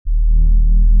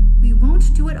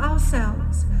do it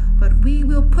ourselves, but we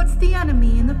will put the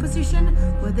enemy in the position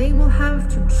where they will have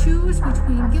to choose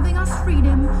between giving us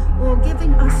freedom or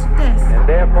giving us death. And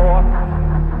therefore,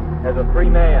 as a free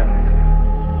man,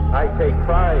 I take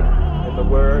pride in the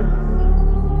word.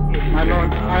 My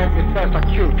Lord, I am the first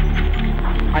accused.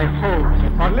 I hold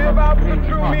the Live out the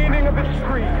true meaning of its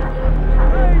creed.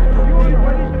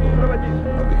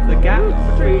 The gap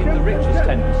between the richest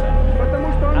 10%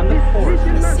 and the poorest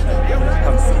 10%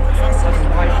 has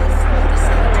widened.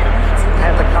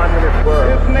 And the communist world.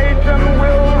 This nation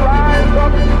will rise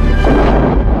up.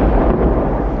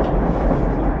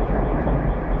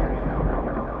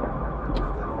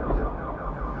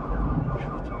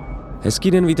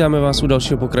 Hezký den, vítáme vás u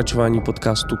dalšího pokračování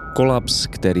podcastu Kolaps,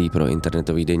 který pro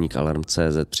internetový deník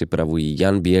alarm.cz připravují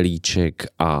Jan Bělíček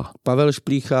a Pavel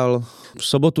Šplíchal. V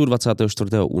sobotu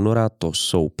 24. února, to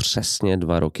jsou přesně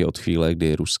 2 roky od chvíle,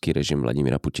 kdy ruský režim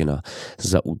Vladimíra Putina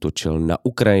zaútočil na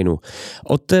Ukrajinu.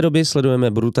 Od té doby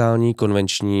sledujeme brutální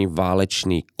konvenční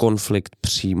válečný konflikt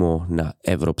přímo na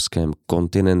evropském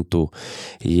kontinentu.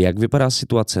 Jak vypadá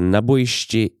situace na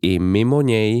bojišti i mimo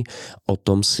něj, o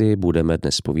tom si budeme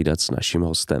dnes povídat s naším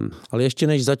hostem. Ale ještě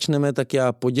než začneme, tak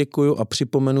já poděkuju a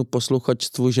připomenu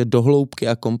posluchačstvu, že do hloubky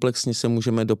a komplexně se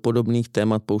můžeme do podobných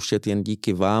témat pouštět jen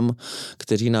díky vám,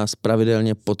 kteří nás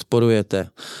pravidelně podporujete.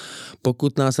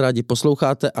 Pokud nás rádi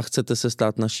posloucháte a chcete se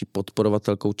stát naší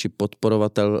podporovatelkou či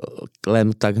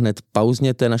podporovatelem, tak hned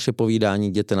pauzněte naše povídání,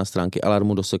 jděte na stránky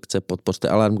Alarmu do sekce Podpořte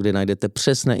Alarm, kde najdete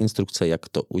přesné instrukce, jak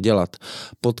to udělat.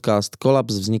 Podcast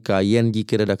Kolaps vzniká jen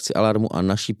díky redakci Alarmu a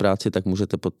naší práci tak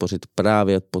můžete podpořit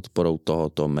právě podporou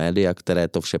tohoto média, které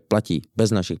to vše platí.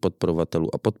 Bez našich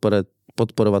podporovatelů a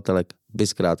podporovatelek by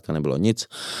zkrátka nebylo nic.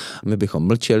 My bychom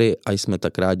mlčeli a jsme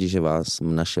tak rádi, že vás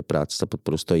naše práce za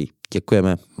podporu stojí.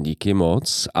 Děkujeme. Díky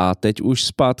moc. A teď už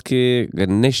zpátky k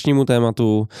dnešnímu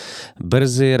tématu.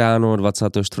 Brzy ráno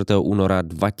 24. února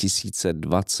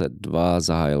 2022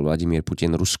 zahájil Vladimír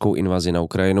Putin ruskou invazi na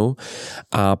Ukrajinu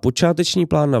a počáteční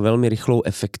plán na velmi rychlou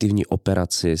efektivní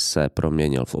operaci se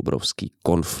proměnil v obrovský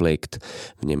konflikt,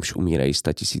 v němž umírají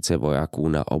statisíce vojáků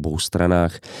na obou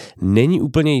stranách. Není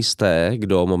úplně jisté,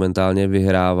 kdo momentálně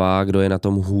vyhrává, kdo je na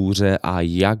tom hůře a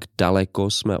jak daleko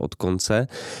jsme od konce.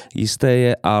 Jisté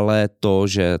je ale to,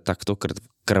 že takto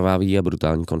krvavý a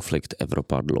brutální konflikt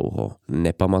Evropa dlouho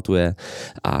nepamatuje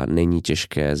a není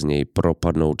těžké z něj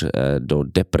propadnout do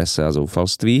deprese a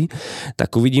zoufalství.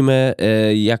 Tak uvidíme,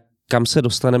 kam se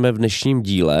dostaneme v dnešním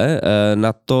díle,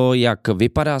 na to, jak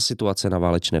vypadá situace na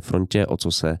válečné frontě, o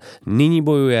co se nyní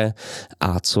bojuje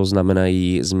a co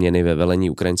znamenají změny ve velení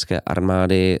ukrajinské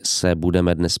armády, se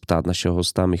budeme dnes ptát našeho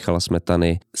hosta Michala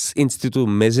Smetany z Institutu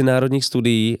mezinárodních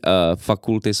studií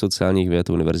Fakulty sociálních věd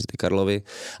Univerzity Karlovy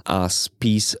a z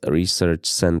Peace Research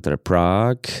Center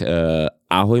Prague.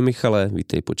 Ahoj Michale,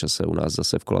 vítej po čase u nás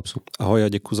zase v Kolapsu. Ahoj a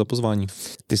děkuji za pozvání.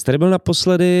 Ty jsi tady byl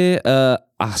naposledy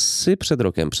asi před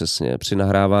rokem přesně, při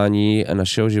nahrávání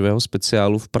našeho živého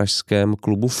speciálu v pražském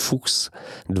klubu Fuchs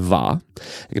 2,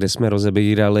 kde jsme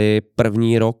rozebírali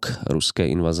první rok ruské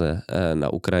invaze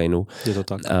na Ukrajinu. Je to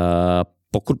tak.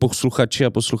 Pokud posluchači a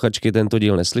posluchačky tento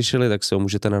díl neslyšeli, tak se ho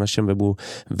můžete na našem webu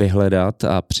vyhledat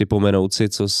a připomenout si,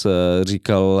 co jsi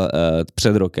říkal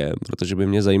před rokem, protože by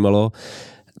mě zajímalo,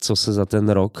 co se za ten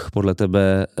rok podle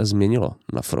tebe změnilo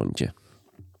na frontě.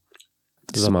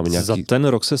 Za ten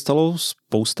rok se stalo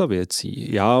spousta věcí.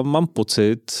 Já mám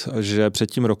pocit, že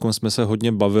před tím rokem jsme se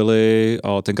hodně bavili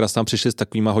a tenkrát tam přišli s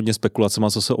takovýma hodně spekulacemi,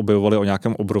 co se objevovaly o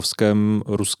nějakém obrovském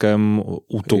ruském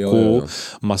útoku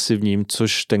masivním,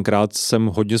 což tenkrát jsem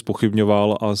hodně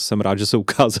zpochybňoval a jsem rád, že se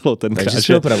ukázalo tenkrát,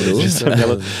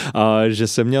 že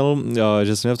jsem měl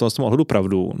v tom ohledu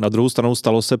pravdu. Na druhou stranu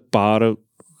stalo se pár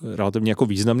relativně jako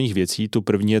významných věcí. Tu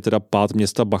první je teda pád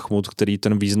města Bachmut, který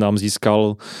ten význam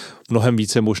získal mnohem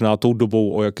více možná tou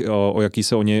dobou, o jaký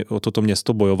se o toto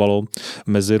město bojovalo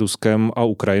mezi Ruskem a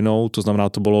Ukrajinou. To znamená,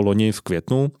 to bylo loni v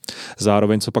květnu.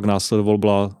 Zároveň, co pak následovalo,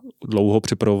 byla dlouho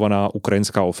připravovaná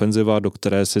ukrajinská ofenziva, do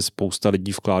které si spousta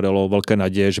lidí vkládalo velké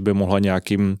naděje, že by mohla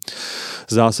nějakým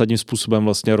zásadním způsobem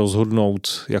vlastně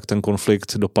rozhodnout, jak ten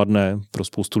konflikt dopadne. Pro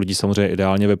spoustu lidí samozřejmě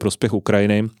ideálně ve prospěch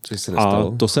Ukrajiny. A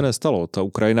to se nestalo. Ta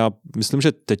Ukrajina, myslím,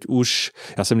 že teď už,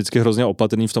 já jsem vždycky hrozně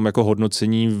opatrný v tom jako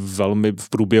hodnocení velmi v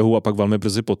průběhu a pak velmi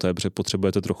brzy poté, protože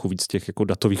potřebujete trochu víc těch jako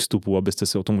datových vstupů, abyste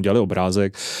si o tom udělali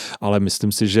obrázek, ale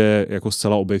myslím si, že jako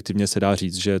zcela objektivně se dá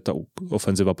říct, že ta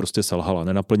ofenziva prostě selhala.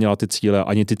 Nenaplnila ty cíle,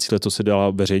 ani ty cíle, co se dala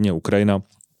veřejně Ukrajina.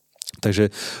 Takže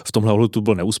v tomhle ohledu to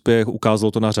byl neúspěch,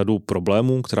 ukázalo to na řadu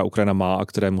problémů, která Ukrajina má a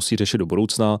které musí řešit do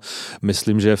budoucna.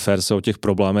 Myslím, že je fér se o těch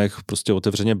problémech prostě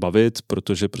otevřeně bavit,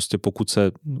 protože prostě pokud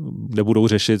se nebudou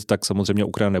řešit, tak samozřejmě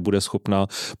Ukrajina nebude schopna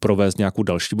provést nějakou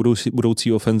další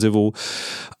budoucí ofenzivu.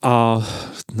 A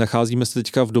nacházíme se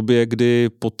teďka v době, kdy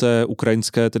po té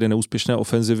ukrajinské, tedy neúspěšné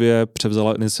ofenzivě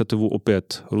převzala iniciativu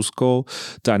opět Rusko.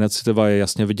 Ta iniciativa je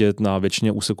jasně vidět na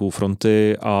většině úseků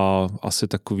fronty a asi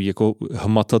takový jako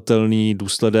hmatatelný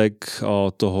důsledek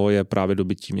toho je právě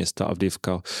dobytí města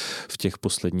Avdivka v těch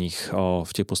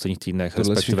posledních týdnech,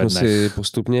 tohle respektive dnech. Si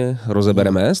postupně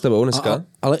rozebereme s tebou dneska.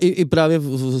 Ale i právě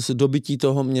v dobytí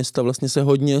toho města vlastně se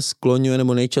hodně skloňuje,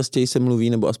 nebo nejčastěji se mluví,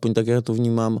 nebo aspoň tak já to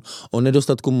vnímám, o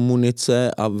nedostatku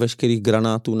munice a veškerých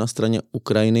granátů na straně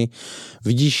Ukrajiny.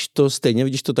 Vidíš to stejně?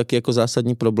 Vidíš to taky jako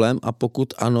zásadní problém? A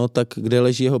pokud ano, tak kde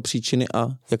leží jeho příčiny a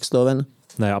jak z toho ven?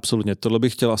 Ne, absolutně. Tohle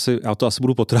bych chtěl já to asi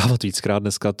budu potrávat víckrát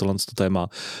dneska, tohle téma.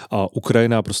 A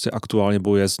Ukrajina prostě aktuálně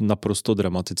bojuje s naprosto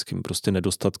dramatickým prostě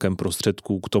nedostatkem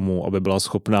prostředků k tomu, aby byla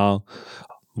schopná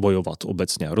bojovat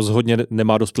obecně. Rozhodně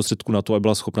nemá dost prostředků na to, aby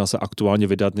byla schopná se aktuálně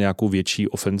vydat nějakou větší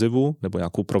ofenzivu nebo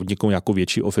nějakou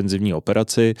větší ofenzivní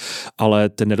operaci, ale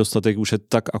ten nedostatek už je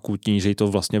tak akutní, že jí to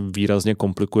vlastně výrazně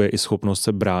komplikuje i schopnost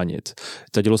se bránit.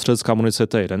 Ta dělostřelecká munice,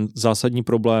 to je jeden zásadní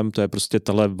problém, to je prostě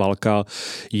tahle válka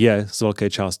je z velké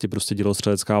části prostě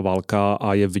dělostřelecká válka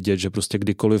a je vidět, že prostě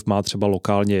kdykoliv má třeba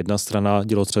lokálně jedna strana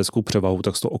dělostřeleckou převahu,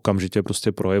 tak se to okamžitě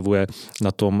prostě projevuje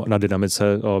na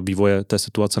dynamice vývoje té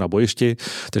situace na bojišti.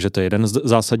 Takže to je jeden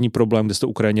zásadní problém, kde se to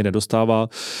Ukrajině nedostává.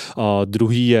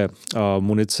 Druhý je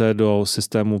munice do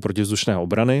systému protivzdušné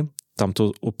obrany. Tam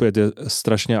to opět je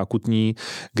strašně akutní,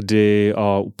 kdy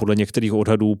podle některých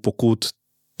odhadů, pokud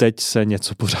teď se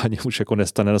něco pořádně už jako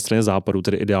nestane na straně západu,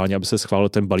 tedy ideálně, aby se schválil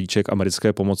ten balíček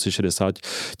americké pomoci 60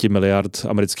 miliard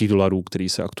amerických dolarů,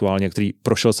 který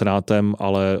prošel senátem,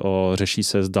 ale řeší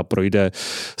se, zda projde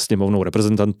sněmovnou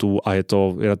reprezentantů a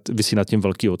visí nad tím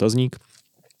velký otazník.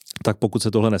 Tak pokud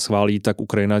se tohle neschválí, tak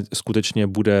Ukrajina skutečně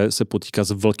bude se potýkat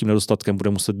s velkým nedostatkem, bude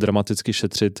muset dramaticky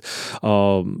šetřit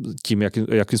tím,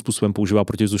 jakým způsobem používá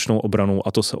protivzdušnou obranu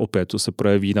a to se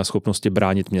projeví na schopnosti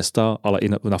bránit města, ale i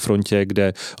na frontě,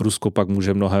 kde Rusko pak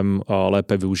může mnohem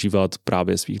lépe využívat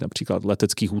právě svých například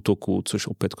leteckých útoků, což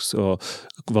opět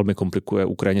velmi komplikuje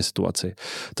Ukrajině situaci.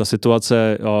 Ta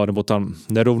situace nebo ta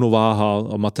nerovnováha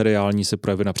materiální se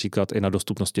projevuje například i na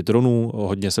dostupnosti dronů.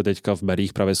 Hodně se teďka v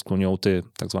médiích právě skloňují ty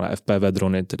takzvané FPV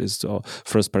drony, tedy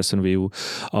first person view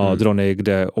drony,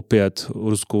 kde opět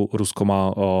Rusko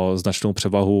má značnou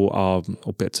převahu a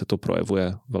opět se to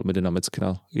projevuje velmi dynamicky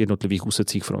na jednotlivých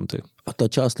úsecích fronty. A ta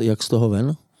část, jak z toho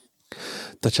ven?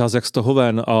 Ta část, jak z toho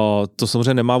ven, to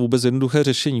samozřejmě nemá vůbec jednoduché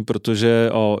řešení, protože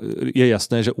je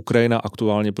jasné, že Ukrajina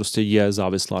aktuálně prostě je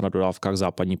závislá na dodávkách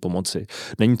západní pomoci.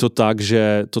 Není to tak,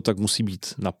 že to tak musí být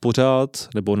na pořád,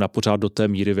 nebo na pořád do té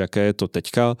míry, v jaké je to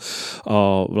teďka.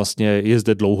 Vlastně je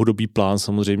zde dlouhodobý plán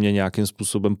samozřejmě nějakým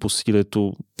způsobem posílit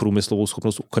tu průmyslovou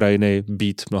schopnost Ukrajiny,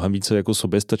 být mnohem více jako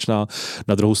soběstačná.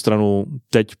 Na druhou stranu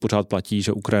teď pořád platí,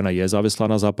 že Ukrajina je závislá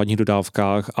na západních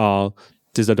dodávkách a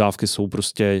ty dodávky jsou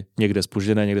prostě někde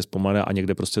zpožděné, někde zpomalené a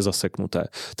někde prostě zaseknuté.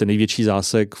 Ten největší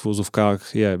zásek v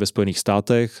vozovkách je ve Spojených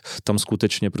státech. Tam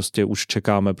skutečně prostě už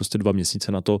čekáme prostě 2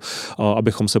 měsíce na to,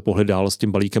 abychom se pohli dál s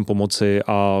tím balíkem pomoci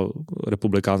a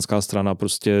republikánská strana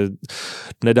prostě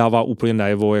nedává úplně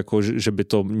najevo, jako že by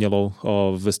to mělo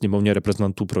ve sněmovně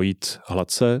reprezentantů projít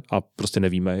hladce a prostě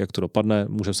nevíme, jak to dopadne.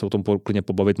 Můžeme se o tom klidně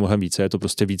pobavit mnohem více. Je to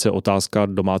prostě více otázka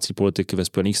domácí politiky ve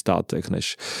Spojených státech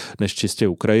než čistě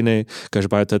Ukrajiny.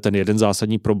 Každopádně to je ten jeden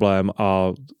zásadní problém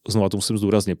a znovu to musím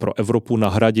zdůraznit. Pro Evropu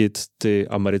nahradit ty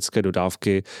americké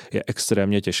dodávky je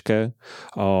extrémně těžké.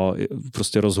 A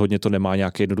prostě rozhodně to nemá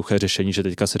nějaké jednoduché řešení, že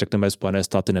teďka si řekneme, že Spojené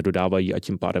státy nedodávají a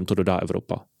tím pádem to dodá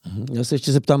Evropa. Já se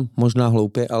ještě zeptám, možná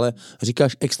hloupě, ale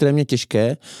říkáš extrémně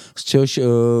těžké, z čehož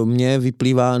mně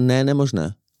vyplývá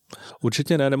nemožné.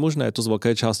 Určitě nemožné, je to z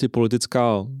velké části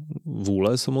politická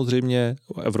vůle samozřejmě.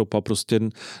 Evropa prostě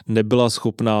nebyla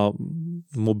schopna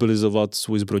mobilizovat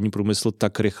svůj zbrojní průmysl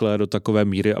tak rychle do takové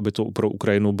míry, aby to pro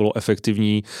Ukrajinu bylo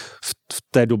efektivní v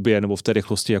té době nebo v té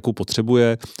rychlosti, jakou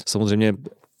potřebuje. Samozřejmě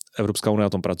Evropská unie na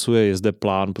tom pracuje, je zde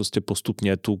plán prostě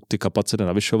postupně ty kapacity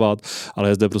navyšovat, ale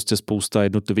je zde prostě spousta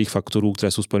jednotlivých faktorů,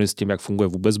 které jsou spojeny s tím, jak funguje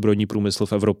vůbec zbrojní průmysl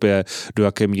v Evropě, do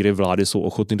jaké míry vlády jsou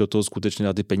ochotny do toho skutečně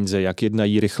na ty peníze, jak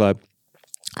jednají rychle.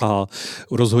 A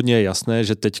rozhodně je jasné,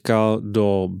 že teďka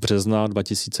do března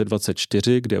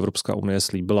 2024, kdy Evropská unie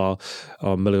slíbila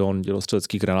 1 000 000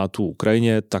 dělostřeleckých granátů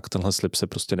Ukrajině, tak tenhle slib se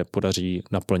prostě nepodaří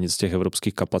naplnit z těch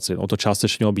evropských kapacit. To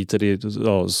částečně mělo být tedy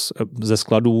ze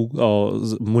skladů,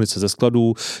 munice ze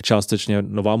skladů, částečně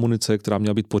nová munice, která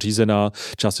měla být pořízená,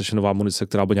 částečně nová munice,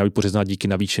 která by měla být pořízená díky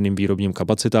navýšeným výrobním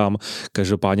kapacitám.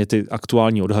 Každopádně ty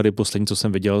aktuální odhady, poslední, co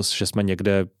jsem viděl, že jsme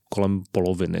někde kolem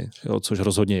poloviny, což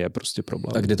rozhodně je prostě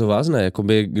problém. A kde to vázne?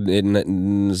 Jakoby,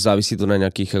 závisí to na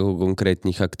nějakých jako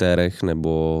konkrétních aktérech,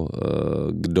 nebo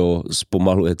kdo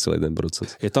zpomaluje celý ten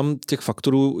proces? Je tam těch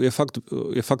faktorů,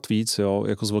 je fakt víc, jo?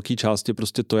 Jako z velké části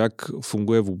prostě to, jak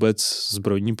funguje vůbec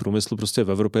zbrojní průmysl prostě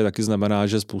v Evropě, taky znamená,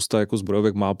 že spousta jako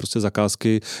zbrojovek má prostě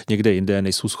zakázky někde jinde,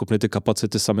 nejsou schopny ty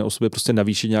kapacity sami o sobě prostě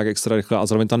navýšit nějak extra rychle a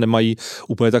zároveň tam nemají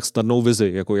úplně tak snadnou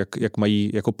vizi, jako jak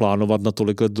mají jako plánovat na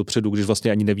tolik let dopředu, když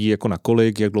vlastně ani neví jako na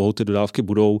kolik, jak dlouho ty dodávky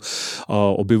budou.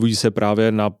 Objevují se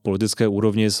právě na politické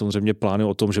úrovni samozřejmě plány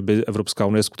o tom, že by Evropská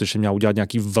unie skutečně měla udělat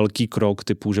nějaký velký krok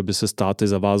typu, že by se státy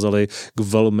zavázaly k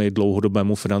velmi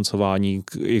dlouhodobému financování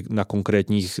na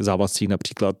konkrétních závazcích.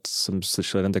 Například jsem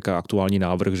slyšel jeden takový aktuální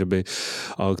návrh,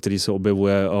 který se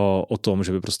objevuje o tom,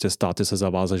 že by prostě státy se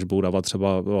zavázaly, že budou dávat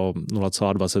třeba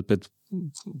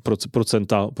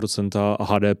 0,25%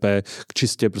 HDP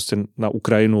čistě prostě na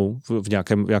Ukrajinu v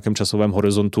nějakém časovém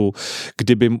horizontu,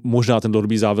 kdyby možná ten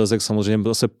dlouhodobý závazek samozřejmě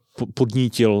zase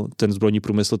podnítil ten zbrojní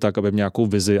průmysl tak, aby nějakou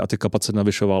vizi a ty kapacity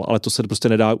navyšoval, ale to se prostě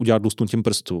nedá udělat lusknutím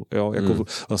prstu. Jo? Jako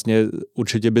vlastně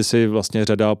určitě by si vlastně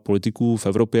řada politiků v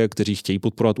Evropě, kteří chtějí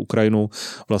podporovat Ukrajinu,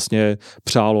 vlastně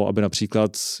přálo, aby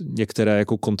například některé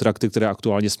jako kontrakty, které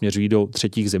aktuálně směřují do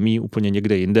třetích zemí, úplně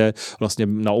někde jinde, vlastně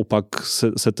naopak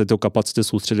se tyto kapacity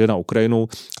soustředily na Ukrajinu,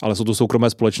 ale jsou to soukromé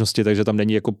společnosti, takže tam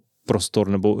není jako prostor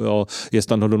nebo je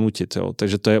snadno donutit. Jo.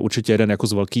 Takže to je určitě jeden jako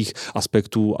z velkých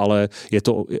aspektů, ale je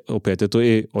to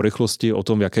i o rychlosti, o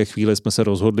tom, v jaké chvíli jsme se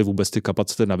rozhodli vůbec ty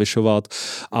kapacity navyšovat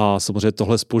a samozřejmě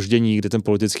tohle zpoždění, kdy ten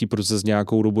politický proces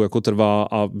nějakou dobu jako trvá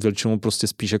a většinou prostě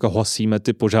spíš jako hasíme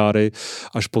ty požáry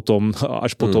až potom,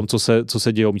 co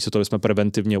se děje, místo toho, jsme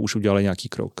preventivně už udělali nějaký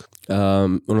krok.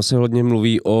 Ono se hodně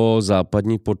mluví o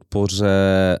západní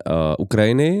podpoře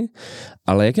Ukrajiny,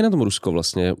 ale jak je na tom Rusko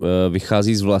vlastně?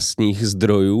 Vychází z vlastních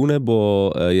zdrojů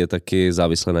nebo je taky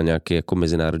závislé na nějaké jako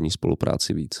mezinárodní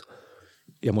spolupráci víc?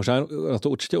 Já možná na to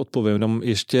určitě odpovím, jenom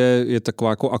ještě je taková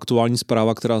jako aktuální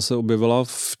zpráva, která se objevila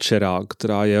včera,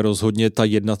 která je rozhodně ta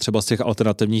jedna třeba z těch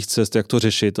alternativních cest, jak to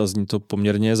řešit a zní to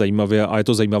poměrně zajímavě a je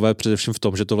to zajímavé především v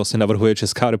tom, že to vlastně navrhuje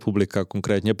Česká republika,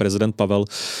 konkrétně prezident Pavel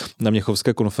na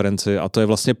Mnichovské konferenci a to je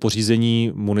vlastně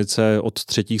pořízení munice od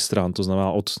třetích stran, to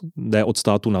znamená ne od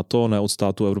státu NATO, ne od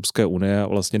státu Evropské unie a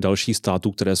vlastně dalších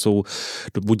států, které jsou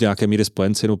buď nějaké míry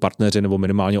spojenci nebo partneři nebo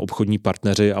minimálně obchodní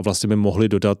partneři a vlastně by mohli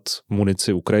dodat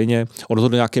munici Ukrajině. Ono to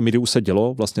do nějaké míry už se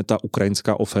dělo. Vlastně ta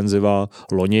ukrajinská ofenziva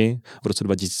loni v roce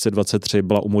 2023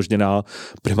 byla umožněná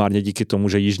primárně díky tomu,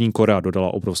 že Jižní Korea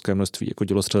dodala obrovské množství jako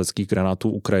dělostřeleckých granátů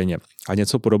Ukrajině. A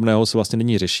něco podobného se vlastně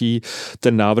nyní řeší.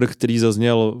 Ten návrh, který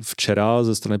zazněl včera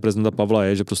ze strany prezidenta Pavla,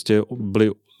 je, že prostě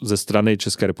byly ze strany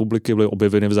České republiky byly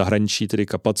objeveny v zahraničí tedy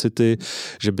kapacity,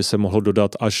 že by se mohlo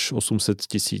dodat až 800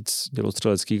 000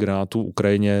 dělostřeleckých granátů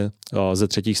Ukrajině ze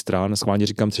třetích stran. Schválně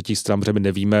říkám třetích stran, protože my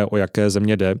nevíme, o jaké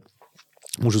země jde.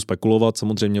 Můžu spekulovat,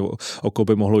 samozřejmě o koho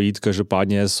by mohlo jít,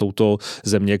 každopádně jsou to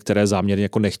země, které záměrně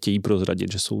jako nechtějí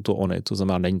prozradit, že jsou to ony, to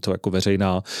znamená, není to jako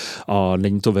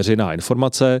veřejná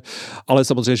informace, ale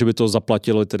samozřejmě, že by to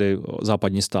zaplatilo tedy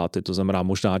západní státy, to znamená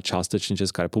možná částečně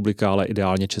Česká republika, ale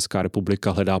ideálně Česká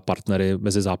republika hledá partnery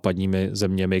mezi západními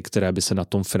zeměmi, které by se na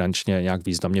tom finančně nějak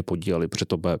významně podílely, protože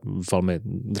to bude velmi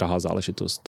drahá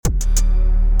záležitost.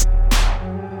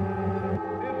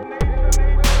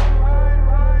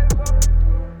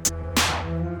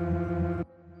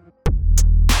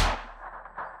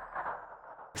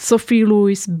 Sophie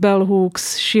Lewis, Bell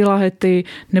Hooks, Sheila Hattie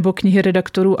nebo knihy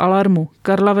redaktorů Alarmu,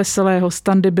 Karla Veselého,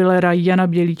 Standy Billera, Jana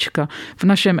Bělíčka. V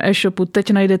našem e-shopu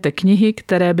teď najdete knihy,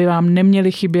 které by vám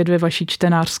neměly chybět ve vaší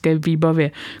čtenářské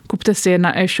výbavě. Kupte si je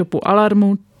na e-shopu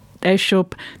Alarmu,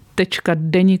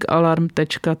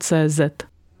 eshop.denikalarm.cz.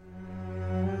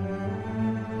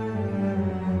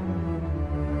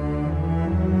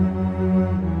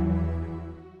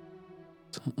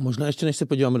 Možná ještě než se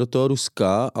podíváme do toho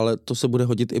Ruska, ale to se bude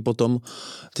hodit i potom.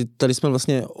 Tady jsme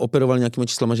vlastně operovali nějakými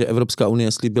číslama, že Evropská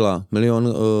unie slíbila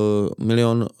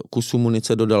milion kusů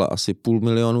munice, dodala asi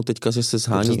 500 000, teďka se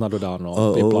shání.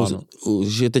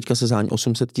 Že teďka se shání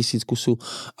 800 000 kusů.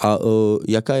 A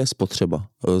jaká je spotřeba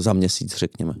za měsíc,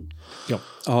 řekněme? Jo.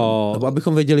 Nebo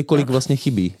abychom věděli, kolik vlastně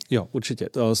chybí. Jo, určitě.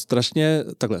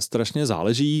 Strašně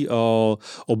záleží.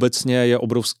 Obecně je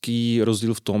obrovský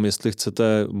rozdíl v tom, jestli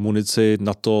chcete munici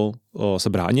na to se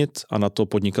bránit a na to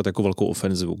podnikat jako velkou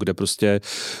ofenzivu, kde prostě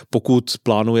pokud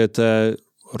plánujete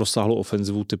rozsáhlou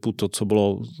ofenzivu typu to, co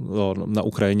bylo na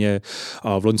Ukrajině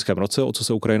v loňském roce, o co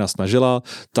se Ukrajina snažila,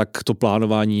 tak to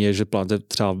plánování je, že plánujete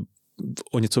třeba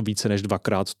o něco více než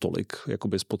 2x tolik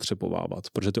jakoby spotřebovávat,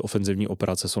 protože ty ofenzivní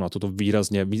operace jsou na toto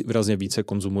výrazně více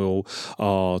konzumujou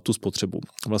tu spotřebu.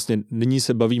 Vlastně nyní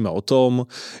se bavíme o tom,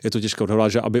 je to těžké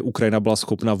odhadovat, že aby Ukrajina byla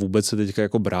schopna vůbec se teďka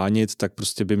jako bránit, tak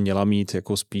prostě by měla mít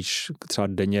jako spíš třeba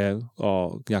denně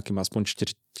k nějakým aspoň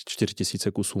 4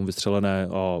 000 kusům vystřelené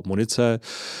munice.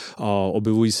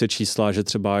 Objevují se čísla, že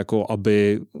třeba jako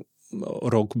aby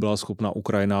rok byla schopna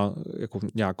Ukrajina jako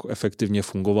nějak efektivně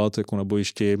fungovat jako na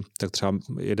bojišti, tak třeba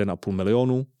 1,5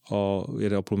 milionu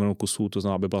kusů, to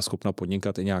znamená, aby byla schopna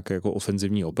podnikat i nějaké jako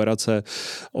ofenzivní operace.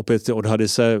 Opět ty odhady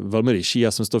se velmi liší.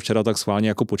 Já jsem si to včera tak schválně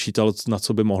jako počítal, na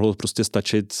co by mohlo prostě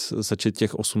stačit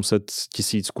těch 800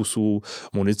 000 kusů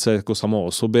munice jako samo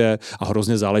o sobě a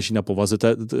hrozně záleží na povaze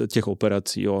těch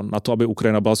operací. Jo. Na to, aby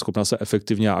Ukrajina byla schopna se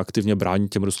efektivně a aktivně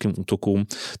bránit těm ruským útokům,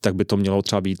 tak by to mělo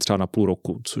třeba být třeba na půl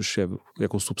roku, což je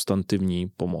jako substantivní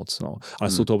pomoc. No.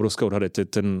 Ale jsou to obrovské odhady.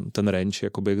 Ten range,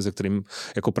 jakoby, se kterým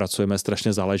jako pracujeme,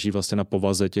 strašně záleží vlastně na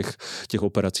povaze těch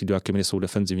operací, do jaké jsou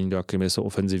defenzivní, do jaké jsou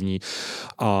ofenzivní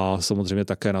a samozřejmě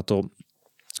také na to,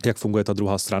 jak funguje ta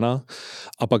druhá strana.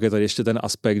 A pak je tady ještě ten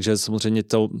aspekt, že samozřejmě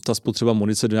ta spotřeba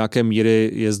munice do nějaké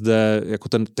míry je zde jako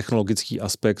ten technologický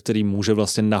aspekt, který může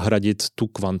vlastně nahradit tu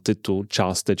kvantitu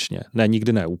částečně. Ne,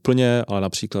 nikdy ne úplně, ale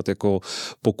například jako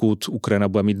pokud Ukrajina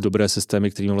bude mít dobré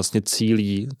systémy, kterými vlastně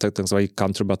cílí, takzvaný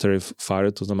counter-battery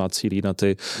fire, to znamená cílí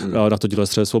na to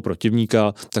dělostřelectvo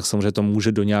protivníka, tak samozřejmě to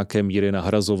může do nějaké míry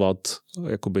nahrazovat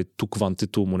jakoby tu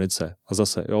kvantitu munice. A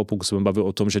zase, jo, pokud se budeme bavit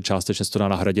o tom, že částečně se to dá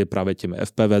nahradit právě těmi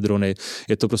FPV drony,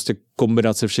 je to prostě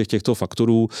kombinace všech těchto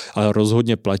faktorů, ale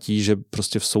rozhodně platí, že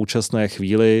prostě v současné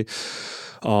chvíli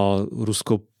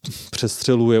Rusko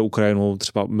přestřeluje Ukrajinu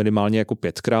třeba minimálně jako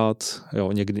 5krát,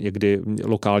 jo, někdy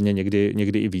lokálně,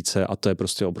 někdy i více a to je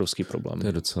prostě obrovský problém. To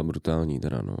je docela brutální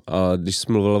teda, no. A když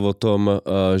jsi mluvil o tom,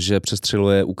 že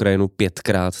přestřeluje Ukrajinu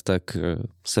 5krát, tak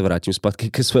se vrátím zpátky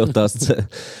ke své otázce.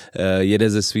 Jede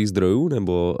ze svých zdrojů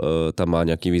nebo tam má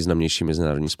nějaký významnější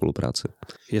mezinárodní spolupráce?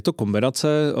 Je to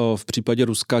kombinace. V případě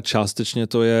Ruska částečně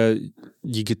to je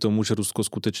díky tomu, že Rusko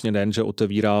skutečně nejen, že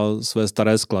otevírá své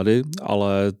staré sklady,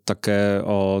 ale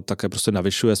také prostě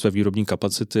navyšuje své výrobní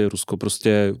kapacity. Rusko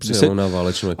prostě přijelo na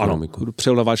válečnou ekonomiku. Ano,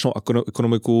 přijelo na válečnou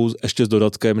ekonomiku ještě s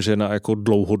dodatkem, že na jako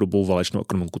dlouhodobou válečnou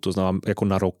ekonomiku, to znamená jako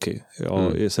na roky.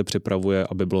 Jo, se připravuje,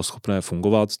 aby bylo schopné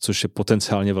fungovat, což je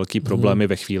potenciálně velký problém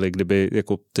ve chvíli, kdyby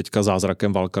jako teďka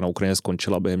zázrakem válka na Ukrajině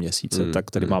skončila během měsíce,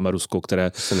 tak tady máme Rusko,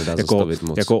 které se nedá zastavit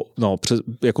moc.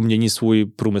 Jako mění svůj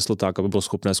průmysl tak, aby bylo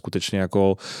schopné skutečně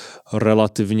jako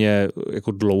relativně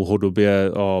jako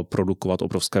dlouhodobě produkovat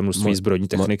obrovské množství zbrojní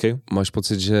techniky. Máš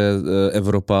pocit, že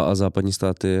Evropa a západní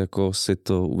státy jako si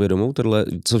to uvědomou?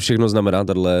 Co všechno znamená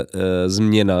tato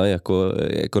změna jako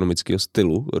ekonomického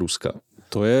stylu Ruska?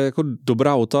 To je jako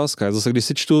dobrá otázka. Zase, když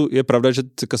si čtu, je pravda, že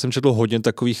jsem četl hodně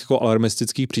takových jako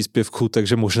alarmistických příspěvků,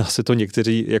 takže možná se to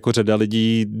někteří jako řada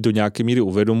lidí do nějaké míry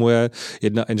uvědomuje.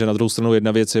 Jenže na druhou stranu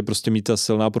jedna věc je prostě mít ta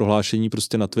silná prohlášení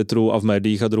prostě na Twitteru a v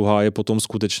médiích a druhá je potom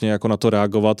skutečně jako na to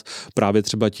reagovat právě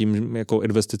třeba tím jako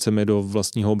investicemi do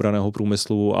vlastního obranného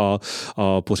průmyslu a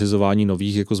pořizování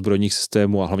nových jako zbrojních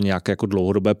systémů a hlavně nějaké jako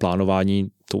dlouhodobé plánování.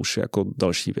 To už je jako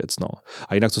další věc. No.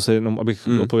 A jinak, co se jenom, abych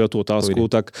odpověděl tu otázku,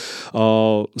 tak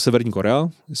Severní Korea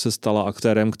se stala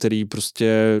aktérem, který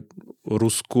prostě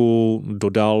Rusku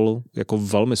dodal jako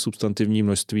velmi substantivní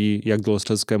množství jak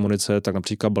dělostřelecké munice, tak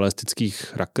například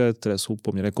balistických raket, které jsou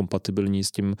poměrně kompatibilní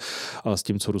s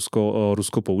tím, co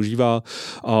Rusko používá.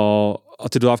 A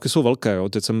ty dodávky jsou velké. Jo.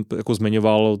 Teď jsem jako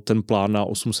zmiňoval ten plán na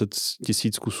 800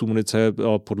 000 kusů munice.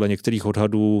 Podle některých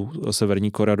odhadů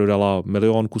Severní Korea dodala 1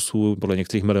 milion kusů, podle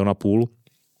některých 1,5 milionu.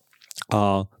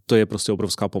 A to je prostě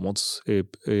obrovská pomoc i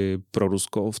pro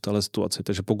Rusko v téhle situaci.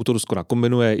 Takže pokud to Rusko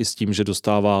nakombinuje i s tím, že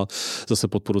dostává zase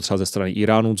podporu třeba ze strany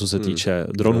Iránu, co se týče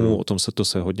dronů, o tom to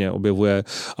se hodně objevuje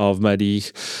v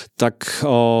médiích, tak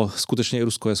skutečně i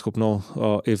Rusko je schopno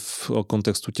i v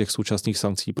kontextu těch současných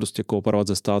sankcí prostě kooperovat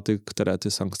se státy, které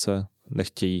ty sankce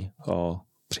nechtějí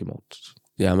přijmout.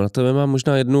 Já na tebe mám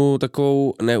možná jednu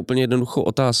takovou neúplně jednoduchou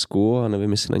otázku a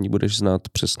nevím, jestli na ní budeš znát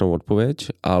přesnou odpověď,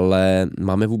 ale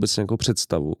máme vůbec nějakou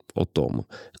představu o tom,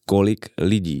 kolik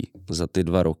lidí za ty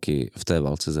 2 roky v té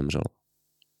válce zemřelo?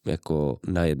 Jako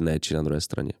na jedné či na druhé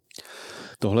straně?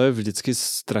 Tohle je vždycky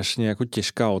strašně jako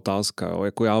těžká otázka. Jo.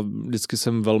 Jako já vždycky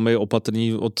jsem velmi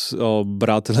opatrný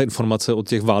brát tyhle informace od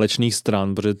těch válečných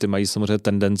stran, protože ty mají samozřejmě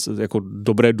tendence, jako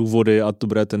dobré důvody a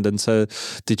dobré tendence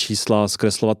ty čísla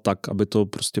zkreslovat tak, aby to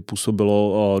prostě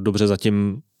působilo dobře za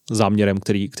tím záměrem,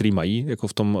 který mají jako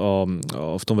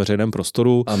v tom veřejném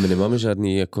prostoru. A my nemáme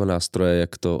žádný jako nástroje,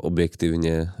 jak to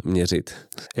objektivně měřit.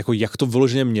 Jako jak to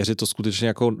vyloženě měřit, to skutečně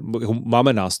jako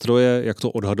máme nástroje, jak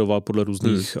to odhadovat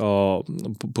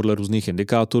podle různých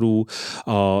indikátorů.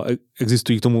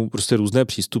 Existují k tomu prostě různé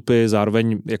přístupy,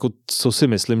 zároveň jako co si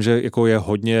myslím, že jako je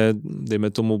hodně, dejme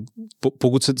tomu,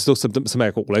 pokud se to chceme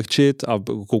jako ulehčit a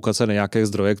koukat se na nějaké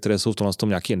zdroje, které jsou v tom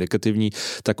nějaký indikativní,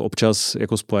 tak občas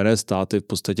jako Spojené státy v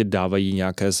podstatě dávají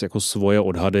nějaké jako svoje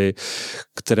odhady,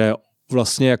 které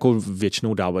vlastně jako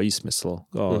většinou dávají smysl.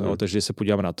 Takže když se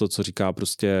podíváme na to, co říká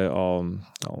prostě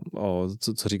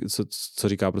co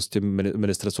říká prostě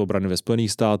ministerstvo obrany ve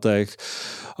Spojených státech,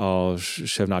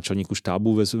 šéf náčelníku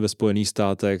štábu ve Spojených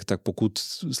státech, tak pokud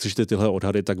slyšíte tyhle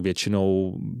odhady, tak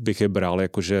většinou bych je bral,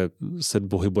 jakože se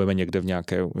pohybujeme někde v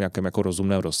nějakém jako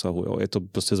rozumném rozsahu. Jo. Je to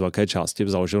prostě z velké části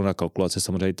založeno na kalkulaci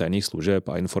samozřejmě tajných služeb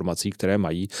a informací, které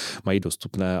mají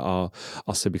dostupné a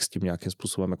asi bych s tím nějakým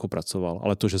způsobem jako pracoval.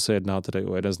 Ale to, že se jedná tedy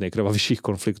o jeden z nejkrvavějších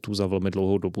konfliktů za velmi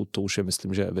dlouhou dobu, to už je,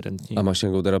 myslím, že evidentní. A máš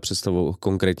nějakou teda představu o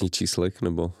konkrétních číslech,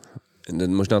 nebo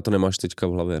možná to nemáš teďka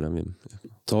v hlavě, nevím.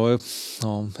 To je,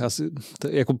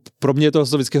 jako pro mě je to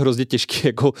vždycky hrozně těžké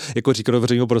jako říkat do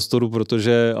veřejného prostoru,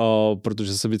 protože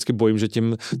se vždycky bojím, že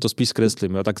tím to spíš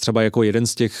zkreslím. Tak třeba jako jeden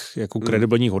z těch jako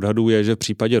kredibilních odhadů je, že v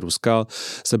případě Ruska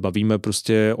se bavíme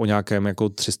prostě o nějakém jako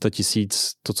 300 000,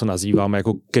 to, co nazýváme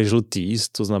jako casualties,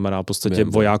 to znamená v podstatě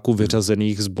vojáků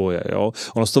vyřazených z boje. Jo?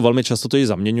 Ono se to velmi často to i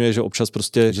zaměňuje, že občas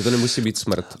prostě... Že to nemusí být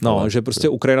smrt. No, že prostě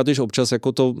Ukrajina totiž občas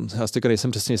jako to, já si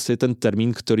nejsem přesně jistý ten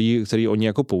termín, který oni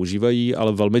jako používají,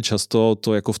 ale velmi často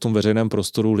to jako v tom veřejném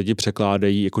prostoru lidi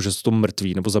překládají, jako že jsou to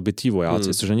mrtví nebo zabití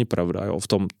vojáci, což není pravda. Jo?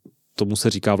 Tomu se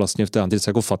říká vlastně v té antice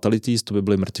jako fatalities, to by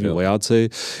byli mrtví vojáci.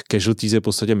 Casualties je v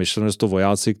podstatě myšleno, že to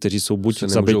vojáci, kteří jsou buď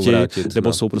zabiti,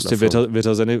 nebo jsou prostě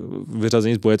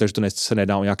vyřazeni z boje, takže to se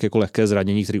nedá o nějaké jako lehké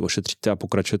zranění, které ošetříte a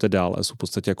pokračujete dál, ale jsou v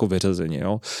podstatě jako vyřazeni.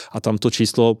 Jo? A tam to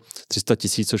číslo 300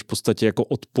 000, což v podstatě jako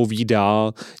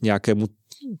odpovídá nějakému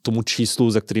tomu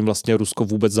číslu, za kterým vlastně Rusko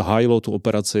vůbec zahájilo tu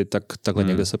operaci, tak takhle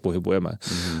někde se pohybujeme.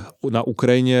 Na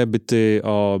Ukrajině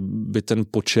by ten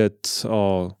počet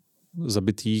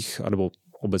zabitých, anebo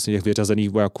obecně těch vyřazených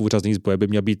vojáků vyřazených z boje by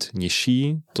měl být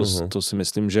nižší. To si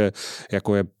myslím, že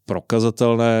jako je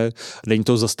prokazatelné. Není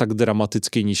to zas tak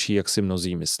dramaticky nižší, jak si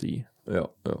mnozí myslí. Jo.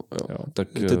 Tak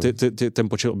ten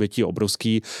počet obětí je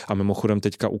obrovský a mimochodem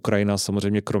teďka Ukrajina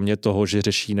samozřejmě kromě toho, že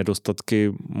řeší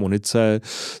nedostatky munice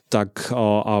tak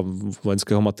a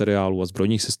vojenského materiálu a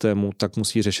zbrojních systémů, tak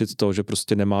musí řešit to, že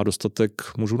prostě nemá dostatek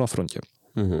mužů na frontě.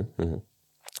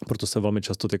 Proto se velmi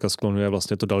často teďka sklonuje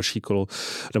vlastně to další kolo,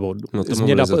 nebo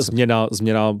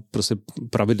změna prostě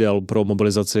pravidel pro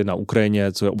mobilizaci na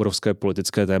Ukrajině, co je obrovské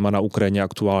politické téma na Ukrajině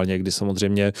aktuálně, kdy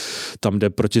samozřejmě tam jde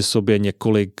proti sobě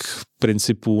několik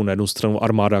principů. Na jednu stranu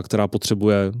armáda, která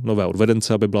potřebuje nové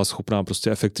odvedence, aby byla schopná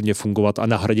prostě efektivně fungovat a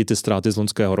nahradit ty ztráty z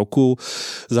loňského roku.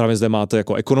 Zároveň zde máte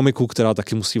jako ekonomiku, která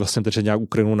taky musí vlastně držet nějak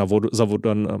Ukrajinu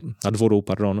nad vodou,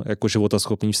 jako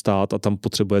životaschopný stát a tam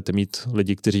potřebujete mít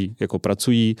lidi, kteří jako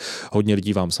pracují. Hodně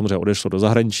lidí vám samozřejmě odešlo do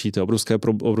zahraničí, to je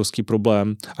obrovský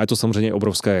problém. A je to samozřejmě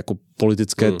obrovské jako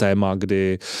politické téma,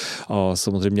 kdy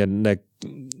samozřejmě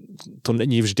to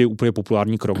není vždy úplně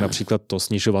populární krok, například to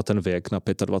snižovat ten věk na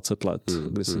 25 let,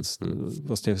 kdy se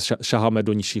vlastně šaháme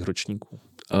do nižších ročníků.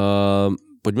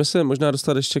 Pojďme se možná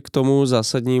dostat ještě k tomu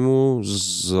zásadnímu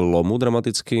zlomu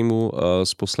dramatickému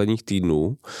z posledních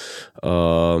týdnů.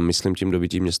 Myslím tím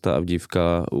dobytí města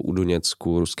Avdívka u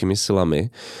Doněcku ruskými silami.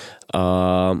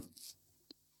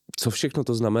 Co všechno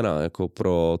to znamená jako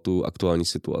pro tu aktuální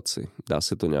situaci? Dá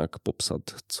se to nějak popsat?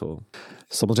 Co?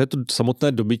 Samozřejmě to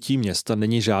samotné dobytí města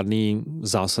není žádný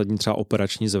zásadní třeba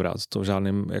operační zvrat, to v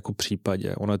žádném jako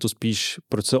případě. Ono je to spíš,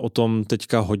 proč se o tom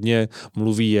teďka hodně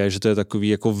mluví, je, že to je takový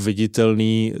jako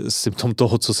viditelný symptom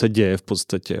toho, co se děje v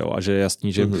podstatě. Jo? A že je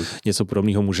jasný, že něco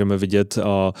podobného můžeme vidět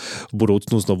v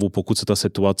budoucnu znovu, pokud se ta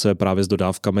situace právě s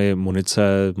dodávkami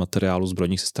munice, materiálu,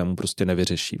 zbrojních systémů prostě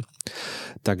nevyřeší.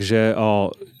 Takže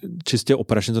čistě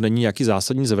operačně to není nějaký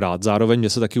zásadní zvrat. Zároveň mně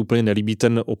se taky úplně nelíbí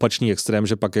ten opačný extrém,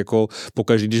 že pak jako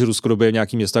pokaždý, když Rusko dobije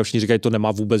nějaký města, všichni říkají, to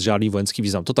nemá vůbec žádný vojenský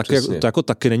význam. To jako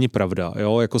taky není pravda.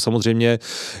 Jo? Jako samozřejmě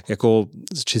jako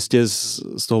čistě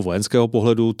z toho vojenského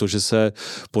pohledu, to, že se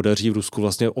podaří v Rusku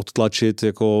vlastně odtlačit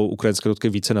jako ukrajinské jednotky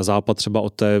více na západ, třeba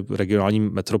od té regionální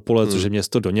metropole, což je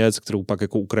město Doněck, kterou pak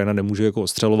jako Ukrajina nemůže jako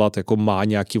ostřelovat, jako má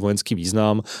nějaký vojenský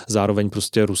význam. Zároveň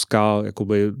prostě ruská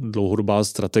jakoby dlouhodobá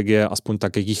strategie, aspoň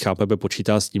tak, jak ji chápeme,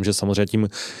 počítá s tím, že samozřejmě tím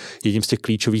jedním z těch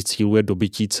klíčových cílů je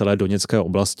dobytí celé Doněcké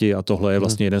oblasti a tohle je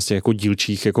vlastně jeden z těch jako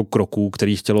dílčích jako kroků,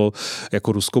 který chtělo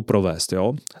jako Rusko provést.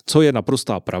 Jo? Co je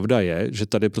naprostá pravda je, že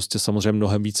tady prostě samozřejmě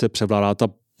mnohem více převládá ta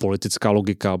politická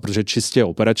logika, protože čistě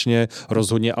operačně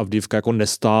rozhodně Avdivka jako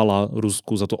nestála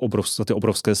Rusku za ty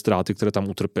obrovské ztráty, které tam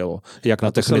utrpělo. Jak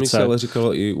na technice. To se ale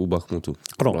říkalo i u Bachmutu.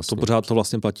 No, vlastně. To pořád to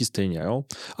vlastně platí stejně, jo.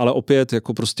 Ale opět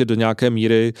jako prostě do nějaké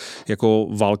míry jako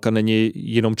válka není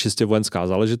jenom čistě vojenská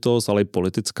záležitost, ale i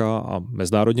politická a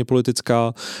mezinárodně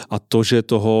politická a to, že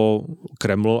toho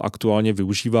Kreml aktuálně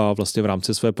využívá vlastně v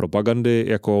rámci své propagandy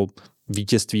jako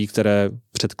vítězství, které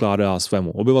předkládá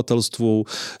svému obyvatelstvu,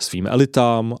 svým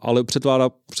elitám, ale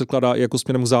předkládá i jako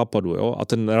směrem k západu. Jo? A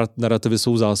ten narrativy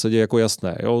jsou v zásadě jako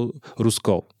jasné. Jo?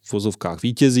 Rusko v vozovkách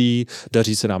vítězí,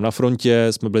 daří se nám na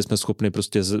frontě, byli jsme schopni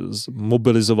prostě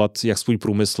mobilizovat jak svůj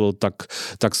průmysl,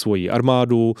 tak svoji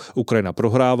armádu, Ukrajina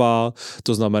prohrává,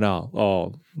 to znamená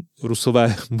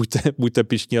Rusové, buďte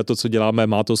pyšní na to, co děláme,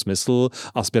 má to smysl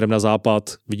a směrem na západ,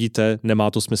 vidíte,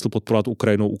 nemá to smysl podporovat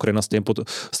Ukrajinu, Ukrajina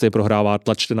stejně prohrává,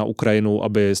 tlačte na Ukrajinu,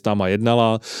 aby s náma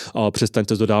jednala, a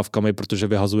přestaňte s dodávkami, protože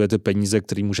vyhazujete peníze,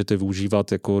 které můžete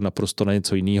využívat jako naprosto na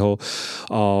něco jiného.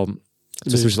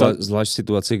 Myslím, že zvlášť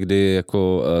situaci, kdy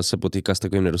jako se potýká s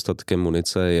takovým nedostatkem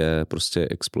munice, je prostě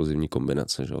explozivní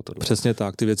kombinace. Že? Přesně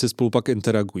tak, ty věci spolu pak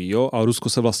interagují. Jo? A Rusko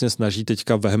se vlastně snaží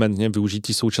teďka vehementně využít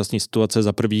té současné situace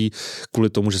za prvý kvůli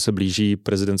tomu, že se blíží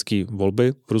prezidentské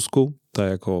volby v Rusku. To je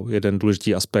jako jeden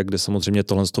důležitý aspekt, kde samozřejmě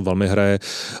tohle velmi hraje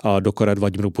do karet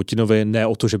Vladimíru Putinovi. Ne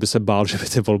o to, že by se bál, že by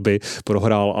ty volby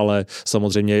prohrál, ale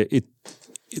samozřejmě i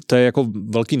to je jako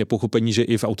velký nepochopení, že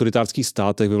i v autoritárských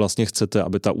státech vy vlastně chcete,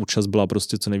 aby ta účast byla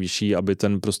prostě co nejvyšší, aby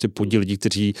ten prostě podíl lidí,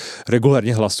 kteří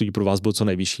regulárně hlasují pro vás, byl co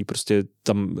nejvyšší. Prostě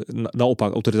tam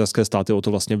naopak autoritářské státy o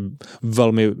to vlastně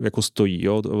velmi jako stojí.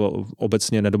 Jo?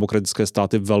 Obecně nedemokratické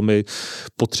státy velmi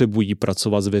potřebují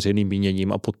pracovat s veřejným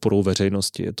míněním a podporou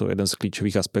veřejnosti. Je to jeden z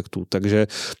klíčových aspektů. Takže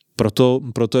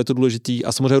proto je to důležitý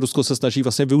a samozřejmě Rusko se snaží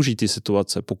vlastně využít ty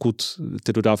situace. Pokud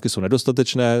ty dodávky jsou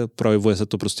nedostatečné, projevuje se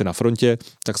to prostě na frontě,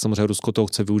 tak samozřejmě Rusko toho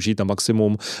chce využít na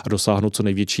maximum a dosáhnout co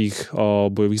největších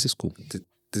bojových zisků.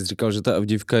 Ty jsi říkal, že ta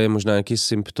Avdivka je možná nějaký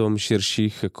symptom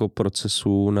širších jako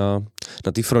procesů na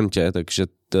té frontě, takže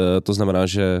to znamená,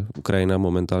 že Ukrajina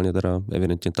momentálně teda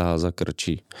evidentně tahá za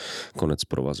krčí konec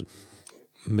provazu.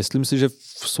 Myslím si, že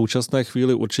v současné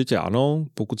chvíli určitě ano.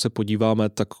 Pokud se podíváme,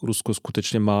 tak Rusko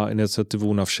skutečně má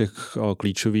iniciativu na všech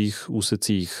klíčových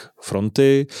úsecích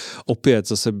fronty. Opět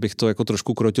zase bych to jako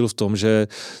trošku krotil v tom, že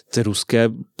ty ruské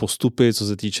postupy, co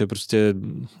se týče prostě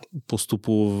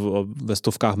postupu ve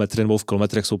stovkách metrů nebo v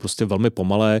kilometrech, jsou prostě velmi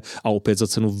pomalé a opět za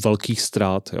cenu velkých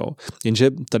ztrát. Jo.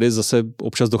 Jenže tady zase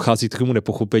občas dochází k tomu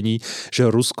nepochopení,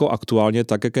 že Rusko aktuálně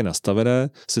tak, jak je nastavené,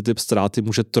 si ty ztráty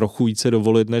může trochu více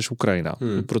dovolit než Ukrajina.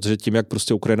 Protože tím, jak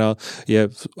prostě Ukrajina je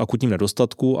v akutním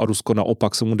nedostatku a Rusko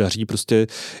naopak se mu daří prostě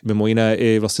mimo jiné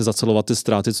i vlastně zacelovat ty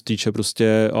ztráty, co týče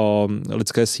prostě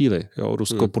lidské síly. Jo?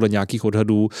 Rusko podle nějakých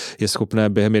odhadů je schopné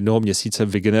během 1 měsíce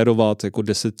vygenerovat jako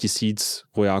 10 000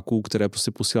 vojáků, které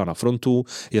prostě posílá na frontu.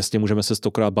 Jasně můžeme se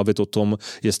 100krát bavit o tom,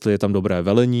 jestli je tam dobré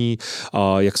velení,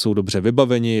 a jak jsou dobře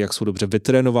vybaveni, jak jsou dobře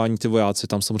vytrénováni ty vojáci.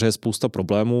 Tam samozřejmě je spousta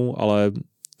problémů, ale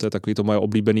to je takový to moje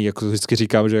oblíbený, jako vždycky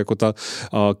říkám, že jako ta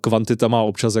kvantita má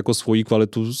občas jako svoji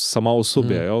kvalitu sama o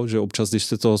sobě, jo? Že občas, když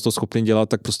jste to schopni dělat,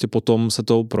 tak prostě potom se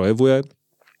to projevuje.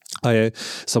 A je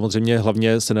samozřejmě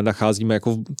hlavně se nenacházíme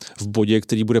jako v bodě,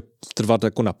 který bude trvat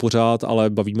jako na pořád, ale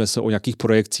bavíme se o nějakých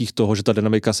projekcích toho, že ta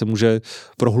dynamika se může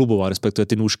prohlubovat, respektive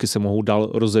ty nůžky se mohou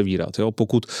dál rozevírat. Jo?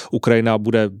 Pokud Ukrajina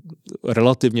bude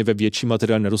relativně ve větším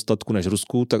materiálním nedostatku než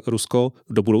Rusko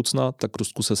do budoucna, tak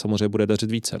Rusku se samozřejmě bude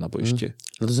dařit více na bojišti.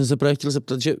 No to jsem se právě chtěl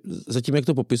zeptat, že zatím jak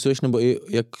to popisuješ, nebo i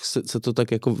jak se to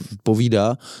tak jako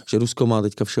povídá, že Rusko má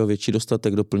teďka všeho větší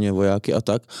dostatek, doplňuje vojáky a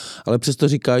tak, ale přesto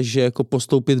říkáš, že jako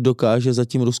postoupit dokáže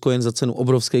zatím Rusko jen za cenu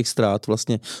obrovských ztrát.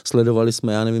 Vlastně sledovali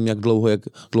jsme, já nevím, jak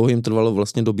dlouho jim trvalo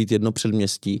vlastně dobít jedno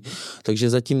předměstí. Takže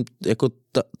zatím jako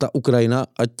ta Ukrajina,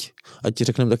 ať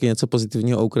řekneme taky něco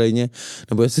pozitivního o Ukrajině,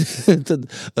 nebo jestli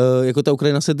jako ta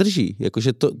Ukrajina se drží.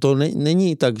 Jakože to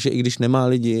není tak, že i když nemá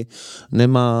lidi,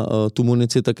 nemá tu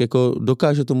munici, tak jako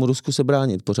dokáže tomu Rusku se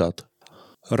bránit pořád.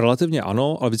 Relativně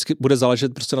ano, ale vždycky bude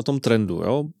záležet prostě na tom trendu.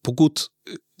 Jo? Pokud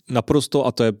naprosto,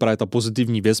 a to je právě ta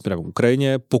pozitivní věc v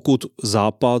Ukrajině, pokud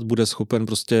Západ bude schopen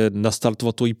prostě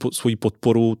nastartovat svoji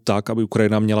podporu tak, aby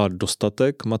Ukrajina měla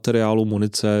dostatek materiálu,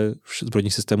 munice,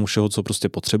 zbrojních systémů, všeho, co prostě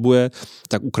potřebuje,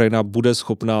 tak Ukrajina bude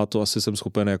schopná, to asi jsem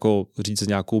schopen jako říct s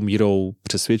nějakou mírou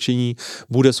přesvědčení,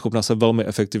 bude schopna se velmi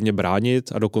efektivně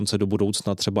bránit a dokonce do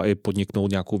budoucna třeba i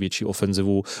podniknout nějakou větší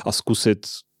ofenzivu a zkusit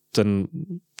ten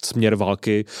směr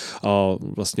války a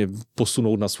vlastně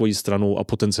posunout na svoji stranu a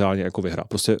potenciálně jako vyhrát.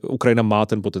 Prostě Ukrajina má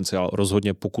ten potenciál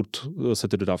rozhodně, pokud se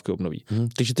ty dodávky obnoví.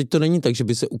 Takže teď to není tak, že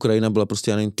by se Ukrajina byla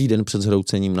prostě týden před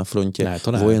zhroucením na frontě. Ne,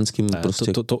 to ne. Vojenským ne,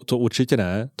 prostě. To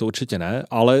určitě ne,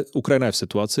 ale Ukrajina je v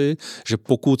situaci, že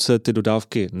pokud se ty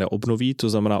dodávky neobnoví, to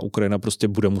znamená Ukrajina prostě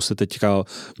bude muset teďka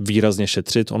výrazně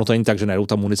šetřit. Ono to není tak, že najednou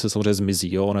ta munice samozřejmě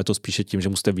zmizí, jo? Ono je to spíše tím, že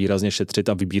musíte výrazně šetřit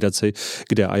a vybírat si,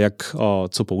 kde a jak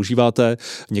co používáte.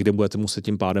 Někde budete muset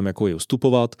tím pádem jako je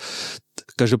ustupovat.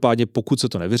 Každopádně pokud se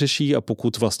to nevyřeší a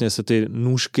pokud vlastně se ty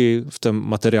nůžky v té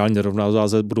materiální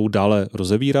nerovnováze budou dále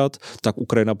rozevírat, tak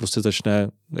Ukrajina prostě začne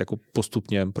jako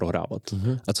postupně prohrávat.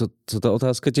 A co ta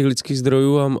otázka těch lidských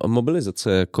zdrojů a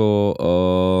mobilizace? Jako,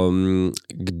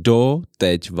 kdo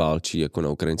teď válčí jako na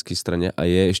ukrajinské straně a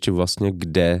je ještě vlastně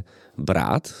kde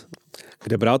brát?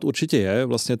 Kde brát určitě je.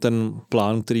 Vlastně ten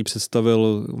plán, který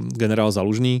představil generál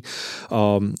Zalužný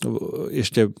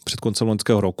ještě před koncem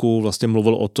loňského roku, vlastně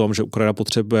mluvil o tom, že Ukrajina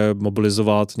potřebuje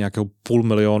mobilizovat nějakého 500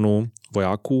 000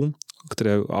 vojáků,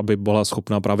 které, aby byla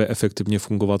schopná právě efektivně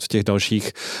fungovat v těch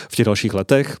dalších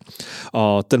letech.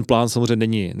 Ten plán samozřejmě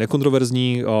není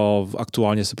nekontroverzní,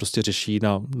 aktuálně se prostě řeší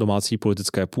na domácí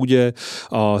politické půdě,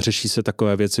 řeší se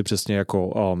takové věci přesně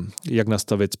jako jak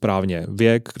nastavit správně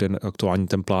věk, kde aktuálně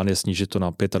ten plán je snížit to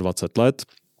na 25 let.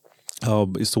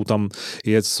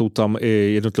 Jsou tam i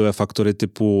jednotlivé faktory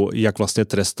typu, jak vlastně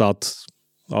trestat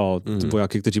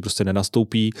vojáky, kteří prostě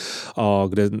nenastoupí,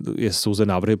 kde jsou zde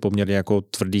návrhy poměrně jako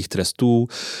tvrdých trestů.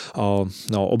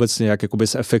 Obecně jak jakoby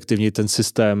zefektivnit ten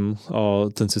systém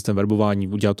verbování,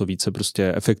 udělat to více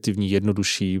prostě efektivní,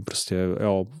 jednodušší, prostě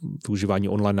využívání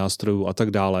online nástrojů a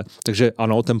tak dále. Takže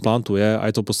ano, ten plán tu je a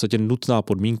je to v podstatě nutná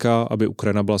podmínka, aby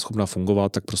Ukrajina byla schopna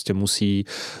fungovat, tak prostě musí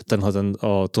tenhle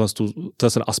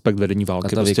ten aspekt vedení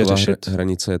války prostě řešit.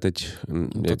 Hranice je teď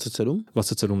 27?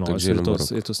 27, no, takže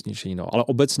je to snížení. No. Ale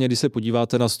obecně, když se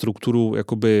podíváte na strukturu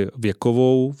jakoby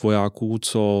věkovou vojáků,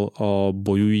 co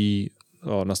bojují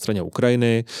na straně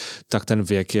Ukrajiny, tak ten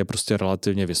věk je prostě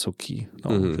relativně vysoký.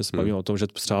 Že se bavíme o tom, že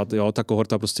třeba ta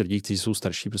kohorta prostě lidí, kteří jsou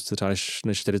starší, prostě třeba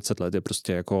než 40 let, je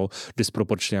prostě jako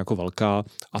disproporčně jako velká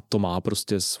a to má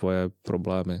prostě svoje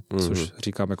problémy, což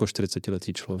říkám jako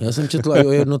 40letý člověk. Já jsem četl i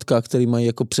o jednotkách, který mají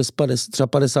jako přes 50, třeba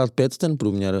 55 ten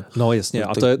průměr. No jasně,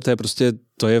 a to je prostě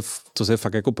to je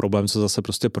fakt jako problém, co zase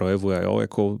prostě projevuje, jo,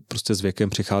 jako prostě s věkem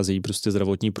přicházejí prostě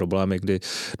zdravotní problémy, kdy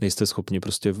nejste schopni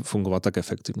prostě fungovat tak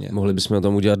efektivně. Mohli bychom o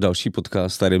tom udělat další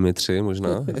podcast, tady my tři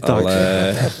možná,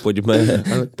 ale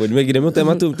pojďme k jinému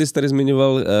tématu. Ty jsi tady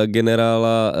zmiňoval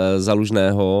generála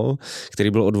Zalužného,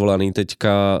 který byl odvolaný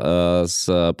teďka z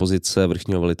pozice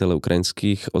vrchního velitele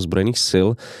ukrajinských ozbrojených sil.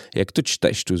 Jak to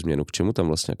čteš, tu změnu? K čemu tam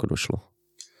vlastně jako došlo?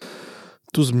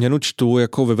 Tu změnu čtu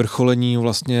jako vyvrcholení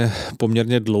vlastně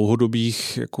poměrně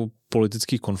dlouhodobých jako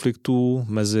politických konfliktů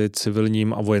mezi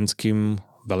civilním a vojenským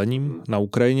velením na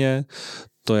Ukrajině.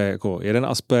 To je jako jeden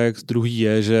aspekt. Druhý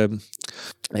je, že...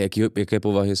 A jaké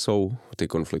povahy jsou ty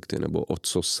konflikty, nebo o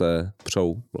co se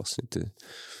přou vlastně ty...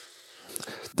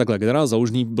 Takhle, generál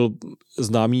Zalužný byl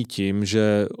známý tím,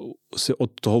 že si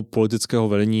od toho politického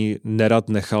velení nerad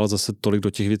nechal zase tolik do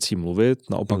těch věcí mluvit.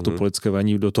 Naopak to politické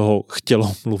velení do toho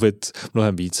chtělo mluvit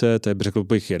mnohem více. To je, řekl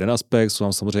bych, jeden aspekt. Jsou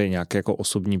tam samozřejmě nějaké jako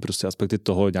osobní prostě aspekty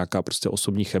toho, nějaká prostě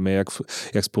osobní chemie,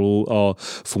 jak spolu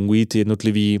fungují ty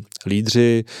jednotliví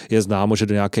lídři. Je známo, že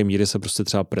do nějaké míry se prostě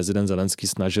třeba prezident Zelenský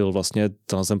snažil vlastně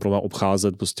ten problém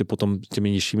obcházet prostě potom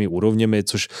těmi nižšími úrovněmi,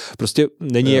 což prostě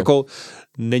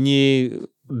není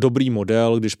dobrý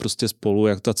model, když prostě spolu,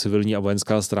 jak ta civilní a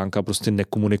vojenská stránka prostě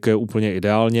nekomunikuje úplně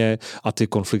ideálně a ty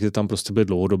konflikty tam prostě byly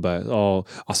dlouhodobé.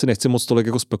 Asi nechci moc tolik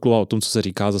jako spekulovat o tom, co se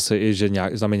říká zase i, že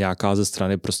tam je nějaká ze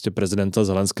strany prostě prezidenta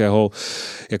Zelenského,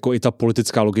 jako i ta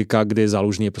politická logika, kdy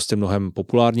Zalužný je prostě mnohem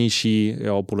populárnější,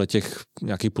 jo, podle těch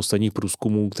nějakých posledních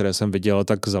průzkumů, které jsem viděl,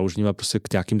 tak Zalužný má prostě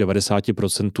k nějakým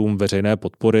 90% veřejné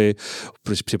podpory.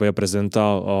 V případě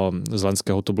prezidenta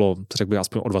Zelenského to bylo, řekl bych,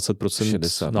 aspoň o 20%.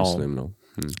 60, myslím, no.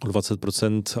 O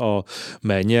 20%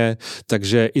 méně,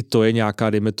 takže i to je nějaká,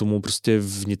 dejme tomu, prostě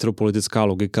vnitropolitická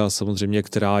logika samozřejmě,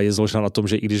 která je založena na tom,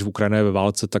 že i když v Ukrajině je ve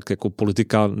válce, tak jako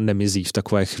politika nemizí v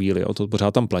takové chvíli. Jo. To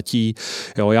pořád tam platí.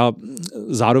 Jo,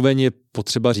 zároveň je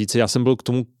potřeba říct, já jsem byl k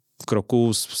tomu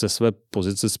kroku ze své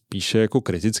pozice spíše jako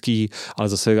kritický, ale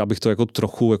zase, abych to jako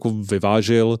trochu jako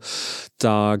vyvážil,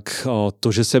 tak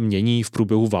to, že se mění v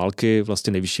průběhu války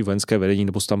vlastně nejvyšší vojenské vedení,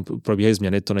 nebo tam probíhají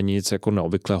změny, to není nic jako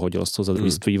neobvyklého, dělo se to za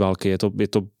druhé světové války,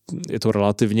 je to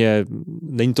relativně,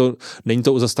 není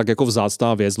to zase tak jako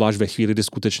vzácná věc, zvlášť ve chvíli, kdy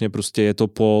skutečně prostě je to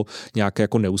po nějaké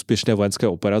jako neúspěšné vojenské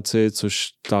operaci, což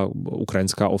ta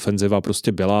ukrajinská ofenziva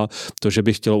prostě byla. To, že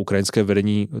by chtělo ukrajinské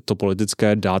vedení, to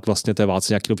politické, dát vlastně té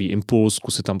válce nějaký nový impuls,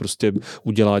 zkusit tam prostě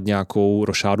udělat nějakou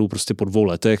rošádu prostě po 2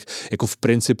 letech, jako v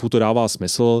principu to dává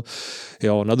smysl.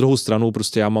 Jo, na druhou stranu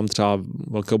prostě já mám třeba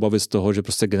velké obavy z toho, že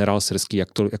prostě generál Syrský,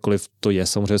 jakkoliv to je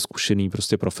samozřejmě zkušený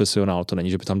prostě profesionál, to není,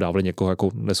 že by tam dávali někoho jako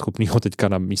neschopného teďka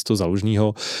na místo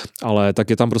Zalužního, ale tak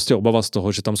je tam prostě obava z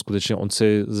toho, že tam skutečně on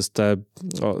si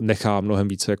nechá mnohem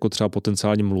více jako třeba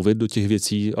potenciálně mluvit do těch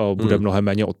věcí, bude mnohem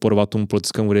méně odporovat tomu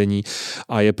politickému vedení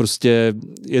a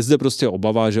je zde prostě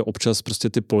obava, že občas prostě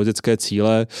ty politické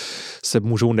cíle se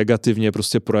můžou negativně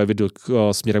prostě projevit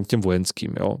směrem k těm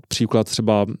vojenským. Jo. Příklad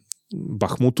třeba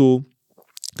Bachmutu,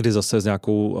 kdy zase s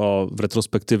nějakou v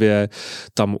retrospektivě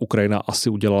tam Ukrajina asi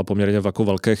udělala poměrně jako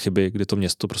velké chyby, kdy to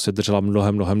město prostě držela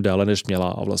mnohem déle, než měla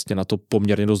a vlastně na to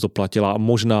poměrně dost doplatila a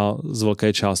možná z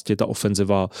velké části ta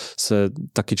ofenziva se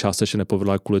taky částečně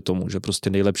nepovedla kvůli tomu, že prostě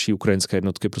nejlepší ukrajinské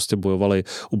jednotky prostě bojovaly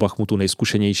u Bachmutu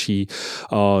nejzkušenější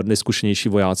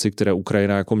vojáci, které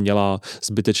Ukrajina jako měla,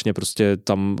 zbytečně prostě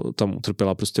tam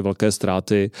utrpěla prostě velké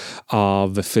ztráty a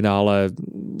ve finále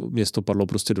město padlo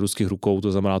prostě do ruských rukou,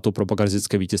 to znamená to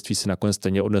propagandistické vítězství si nakonec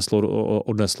stejně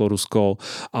odneslo Rusko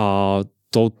a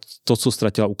to, co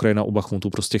ztratila Ukrajina u Bachmutu,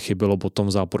 prostě chybělo potom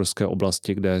v záporožské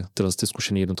oblasti, kde tyhle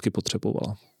zkušené jednotky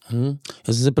potřebovala.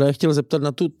 Já jsem se právě chtěl zeptat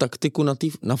na tu taktiku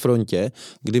na frontě,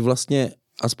 kdy vlastně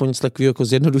aspoň z takového jako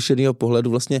zjednodušeného pohledu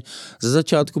vlastně ze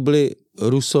začátku byli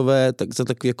Rusové za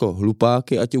takový jako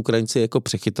hlupáky a ti Ukrajinci jako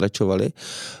přechytračovali.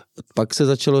 Pak se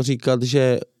začalo říkat,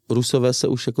 že Rusové se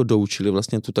už jako doučili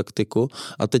vlastně tu taktiku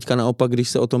a teďka naopak, když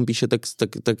se o tom píše, tak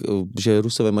že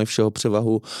Rusové mají všeho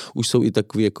převahu, už jsou i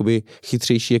takový jakoby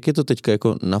chytřejší. Jak je to teďka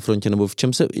jako na frontě, nebo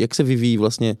jak se vyvíjí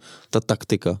vlastně ta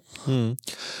taktika?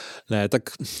 Ne, tak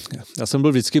já jsem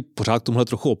byl vždycky pořád k tomhle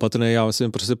trochu opatrný. Já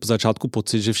myslím prostě po začátku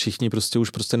pocit, že všichni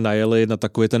už najeli na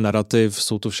takový ten narrativ,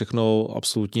 jsou to všechno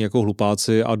absolutní jako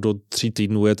hlupáci a do 3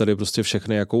 týdnů je tady prostě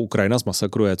všechny jako Ukrajina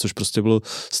zmasakruje, což prostě byl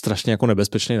strašně jako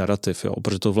nebezpečný narrativ, jo,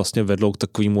 protože to vlastně vedlo k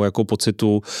takovému jako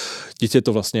pocitu, dítě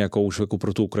to vlastně jako už jako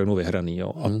pro tu Ukrajinu vyhraný,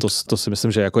 jo. A to si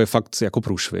myslím, že jako je fakt jako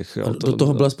průšvih, jo. Do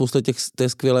toho byla spousta té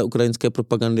skvělé ukrajinské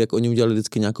propagandy, jak oni udělali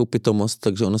vždycky nějakou pitomost,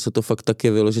 takže ono se to fakt tak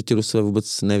jevilo, že ti Rusové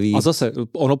vůbec neví. A zase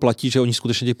ono platí, že oni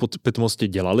skutečně těch pitomostí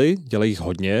dělají jich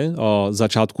hodně. A v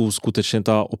začátku skutečně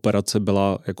ta operace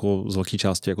byla jako z velké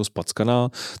části jako spackaná.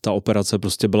 Ta operace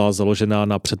prostě byla založená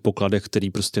na předpokladech, které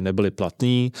prostě nebyly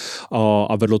platný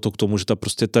a vedlo to k tomu, že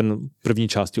ten první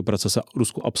část operace se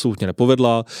Rusku absolutně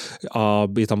nepovedla a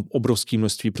je tam obrovské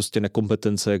množství prostě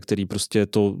nekompetence, který prostě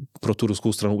to pro tu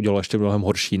ruskou stranu udělalo ještě mnohem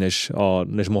horší, než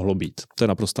mohlo být. To je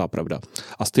naprostá pravda.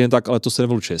 A stejně tak, ale to se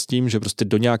nevylučuje s tím, že prostě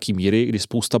do nějaký míry, kdy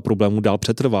spousta problémů dál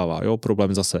přetrvává, jo,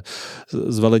 problém zase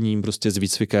s velením, prostě s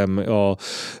výcvikem,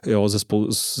 jo,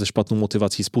 se špatnou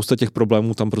motivací. Spousta těch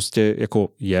problémů tam prostě jako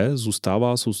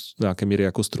zůstává, jsou nějaké míry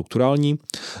jako strukturální.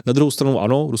 Na druhou stranu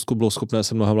ano, Rusko bylo schopné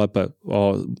se mnohem lépe,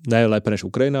 ne lépe než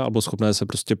Ukrajina, ale bylo schopné se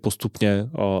prostě postupně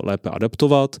lépe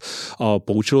adaptovat.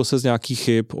 Poučilo se z nějakých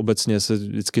chyb, obecně se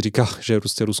vždycky říká, že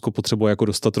prostě Rusko potřebuje jako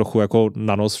dostat trochu jako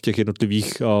na nos v těch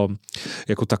jednotlivých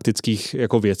jako taktických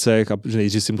jako věcech a že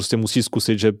nejdřív si prostě musí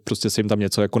zkusit, že prostě se jim tam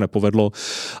něco jako nepovedlo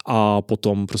a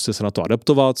potom prostě se na to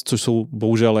adaptovat, což jsou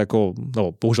bohužel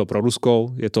pro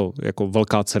Rusko, je to jako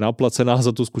velká cena placená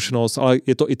za tu zkušenost, ale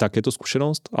je to i tak, je to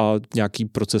zkušenost a nějaký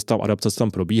proces tam, adaptace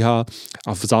tam probíhá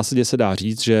a v zásadě se dá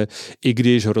říct, že i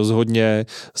když rozhodně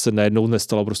se najednou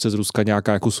nestalo prostě z Ruska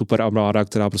nějaká jako super armáda,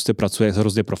 která prostě pracuje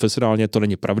hrozně profesionálně, to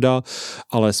není pravda,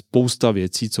 ale spousta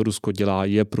věcí, co Rusko dělá,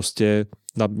 je prostě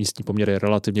na místní poměry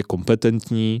relativně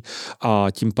kompetentní a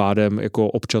tím pádem jako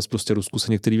občas prostě Rusku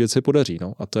se některé věci podaří.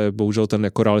 No. A to je bohužel ten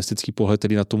jako realistický pohled,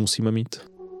 který na to musíme mít.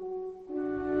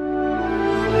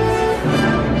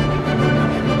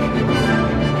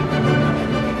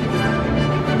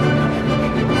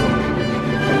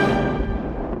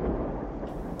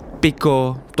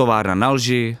 Piko, továrna na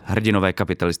lži, hrdinové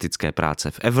kapitalistické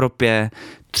práce v Evropě,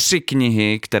 3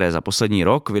 knihy, které za poslední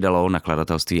rok vydalo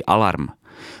nakladatelství Alarm.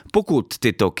 Pokud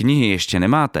tyto knihy ještě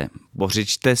nemáte,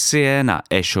 pořiďte si je na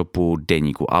e-shopu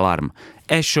deníku Alarm.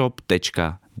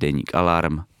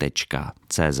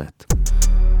 eshop.denikalarm.cz.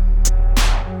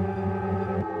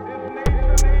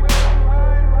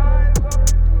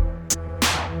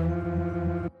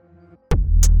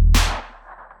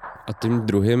 tím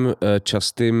druhým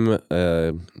častým,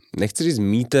 nechci říct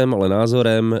mýtem, ale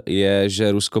názorem je,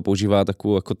 že Rusko používá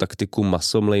takovou jako taktiku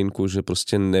masomlejnku, že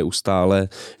prostě neustále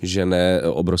žene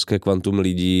obrovské kvantum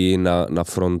lidí na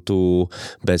frontu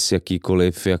bez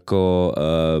jakýkoliv jako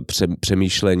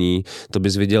přemýšlení. To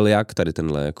bys viděl jak tady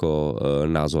tenhle jako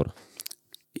názor?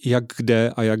 Jak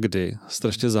kde a jak kdy.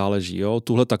 Strašně záleží. Jo?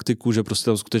 Tuhle taktiku, že prostě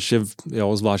tam skutečně,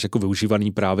 jo, zvlášť jako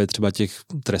využívaný právě třeba těch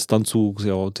trestanců,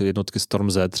 jo, ty jednotky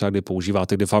Storm Z, třeba kdy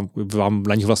používáte, kde vám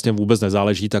na nich vlastně vůbec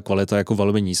nezáleží, ta kvalita je jako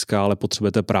velmi nízká, ale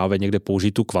potřebujete právě někde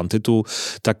použít tu kvantitu,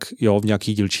 tak jo, v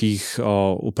nějakých dílčích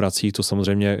operacích to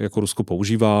samozřejmě jako Rusko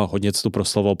používá. Hodně se to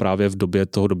proslavilo právě v době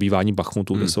toho dobývání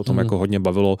Bachmutu, kde se o tom jako hodně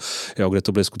bavilo, jo, kde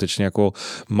to byly skutečně jako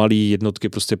malý jednotky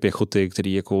prostě pěchoty,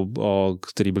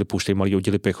 který byly pouštěny malý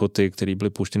oddíly pěchoty, které byly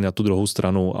pouštěny na tu druhou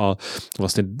stranu a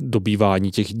vlastně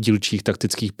dobývání těch dílčích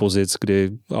taktických pozic,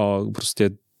 kdy prostě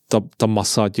ta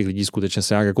masa těch lidí skutečně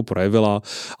se nějak jako projevila,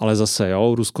 ale zase,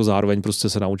 jo, Rusko zároveň prostě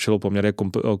se naučilo poměrně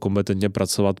kompetentně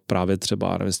pracovat právě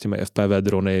třeba nevím, s těmi FPV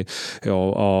drony,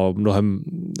 jo, a mnohem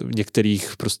v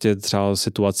některých prostě třeba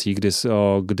situacích,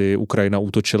 kdy Ukrajina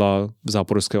útočila v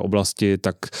záporožské oblasti,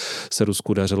 tak se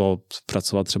Rusku dařilo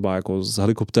pracovat třeba jako s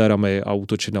helikoptérami a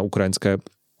útočit na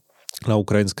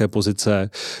ukrajinské pozice.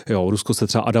 Jo, Rusko se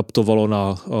třeba adaptovalo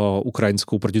na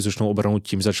ukrajinskou protizdušnou obranu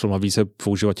tím, začalo více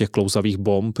používat těch klouzavých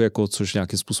bomb, jako, což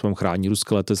nějakým způsobem chrání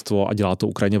ruské letectvo a dělá to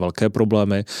Ukrajině velké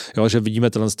problémy. Jo, že vidíme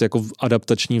tenhle jako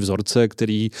adaptační vzorce,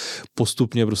 který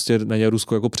postupně prostě na ně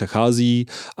Rusko jako přechází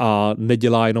a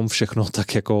nedělá jenom všechno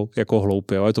tak jako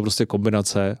hloupě. Jo. Je to prostě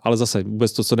kombinace, ale zase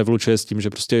vůbec to, co nevylučuje s tím, že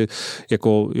prostě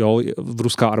jako jo,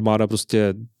 ruská armáda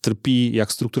prostě trpí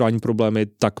jak strukturální problémy,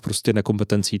 tak prostě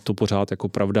nekompetencí, to pořád jako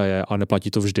pravda je a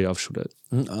neplatí to vždy a všude.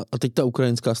 A teď ta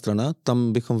ukrajinská strana,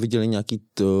 tam bychom viděli nějaký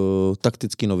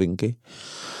taktické novinky?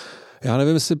 Já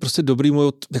nevím, jestli prostě dobrý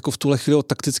mluvit jako v tuhle chvíli o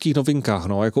taktických novinkách.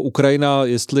 No. Jako Ukrajina,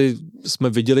 jestli jsme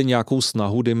viděli nějakou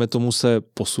snahu, dejme tomu se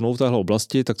posunout v téhle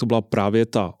oblasti, tak to byla právě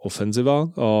ta ofenziva,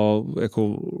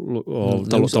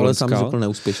 ta ale sám řekl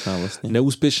neúspěšná vlastně.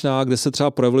 Neúspěšná, kde se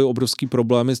třeba projevily obrovský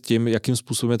problémy s tím, jakým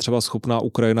způsobem je třeba schopná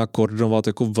Ukrajina koordinovat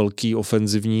jako velký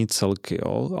ofenzivní celky.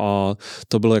 Jo. A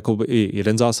to byl jako i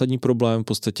jeden zásadní problém. V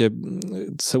podstatě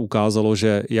se ukázalo,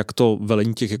 že jak to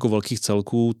velení těch jako velkých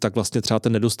celků, tak vlastně třeba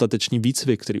ten nedostatečný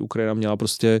výcvik, který Ukrajina měla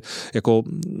prostě jako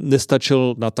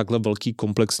nestačil na takhle velký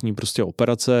komplexní prostě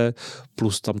operace,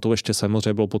 plus tam to ještě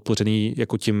samozřejmě bylo podpořený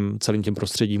jako tím celým tím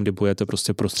prostředím, kdy bojujete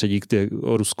prostě prostředí, kde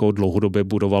Rusko dlouhodobě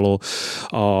budovalo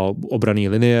obranné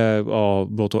linie,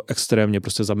 bylo to extrémně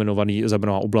prostě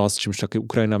zaminovaná oblast, čímž taky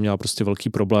Ukrajina měla prostě velký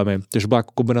problémy. Takže byla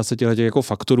kombinace těch jako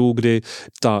faktorů, kdy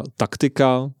ta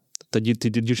taktika, ty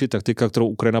dílčí taktika, kterou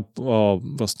Ukrajina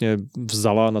vlastně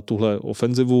vzala na tuhle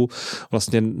ofenzivu,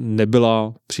 vlastně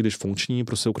nebyla příliš funkční,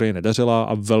 prostě Ukrajině nedařila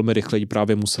a velmi rychle ji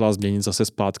právě musela změnit zase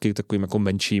zpátky k takovým jako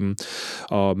menším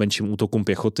útokům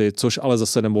pěchoty, což ale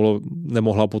zase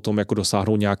nemohla potom jako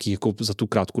dosáhnout nějakých jako za tu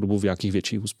krátkou dobu v nějakých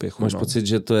větších úspěchů. Máš pocit,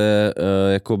 že to je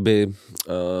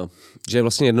že je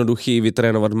vlastně jednoduchý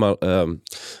vytrénovat,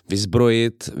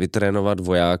 vyzbrojit, vytrénovat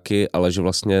vojáky, ale že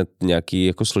vlastně nějaký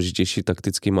jako složitější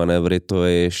taktický manévry, to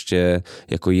je ještě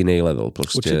jako jiný level.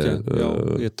 Prostě. Určitě, jo,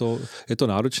 je to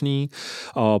náročný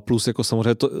a plus jako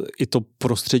samozřejmě i to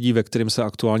prostředí, ve kterém se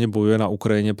aktuálně bojuje na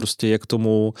Ukrajině, prostě je k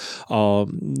tomu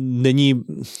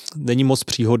není moc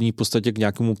příhodný v podstatě k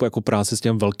nějakému jako práci s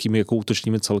těmi velkými jako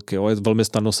útočnými celky. Jo. Je velmi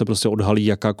snadno se prostě odhalí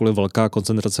jakákoliv velká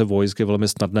koncentrace vojsk, je velmi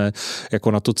snadné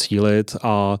jako na to cílit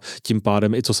a tím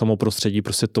pádem i to samo prostředí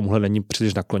prostě tomuhle není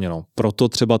příliš nakloněno. Proto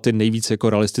třeba ty nejvíce jako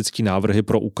realistický návrhy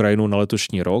pro Ukrajinu na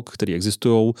letošní rok, které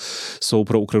existují, jsou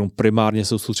pro Ukrajinu primárně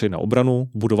se soustředit na obranu,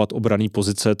 budovat obranné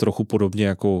pozice trochu podobně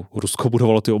jako Rusko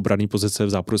budovalo ty obranné pozice v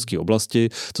záporožské oblasti,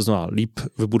 to znamená líp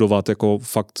vybudovat jako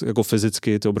fakt jako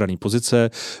fyzicky ty obranné pozice,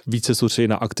 více soustředit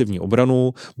na aktivní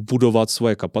obranu, budovat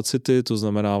svoje kapacity, to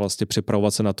znamená vlastně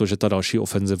připravovat se na to, že ta další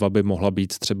ofenziva by mohla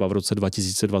být třeba v roce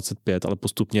 2025, ale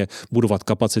postupně budovat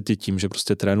kapacity tím, že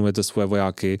prostě trénujete svoje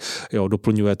vojáky, jo,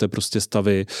 doplňujete prostě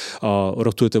stavy,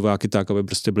 rotujete vojáky tak, aby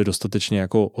prostě byli dostatečně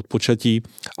jako odpočatí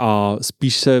a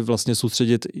spíš se vlastně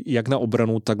soustředit jak na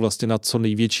obranu, tak vlastně na co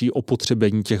největší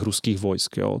opotřebení těch ruských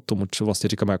vojsk, jo, tomu, co vlastně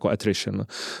říkáme jako attrition,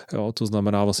 jo, to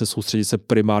znamená vlastně soustředit se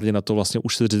primárně na to vlastně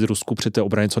ušetřit Rusku při té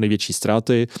obraně co největší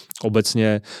ztráty.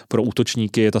 Obecně pro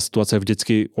útočníky je ta situace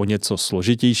vždycky o něco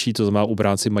složitější, to znamená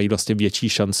obránci mají vlastně větší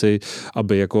šanci,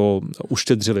 aby jako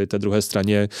uštědřili té druhé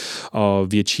straně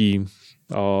větší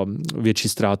větší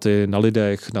ztráty na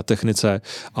lidech, na technice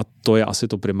a to je asi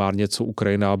to primárně, co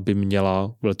Ukrajina by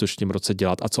měla v letošním roce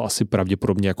dělat a co asi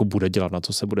pravděpodobně jako bude dělat, na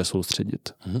co se bude soustředit.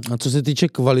 A co se týče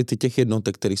kvality těch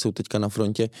jednotek, které jsou teďka na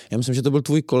frontě, já myslím, že to byl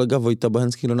tvůj kolega Vojta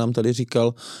Bahenský, kdo nám tady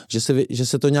říkal, že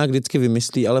se to nějak vždycky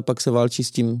vymyslí, ale pak se válčí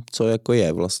s tím, co jako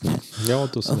je vlastně. Jo,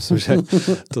 to si myslím, že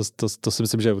to si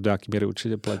myslím, že v nějaký míry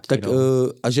určitě platí. Tak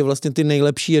a že vlastně ty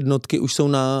nejlepší jednotky už jsou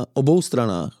na obou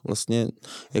stranách, vlastně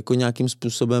jako nějakým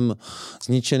způsobem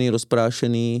zničený,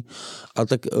 rozprášený. A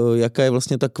tak jaká je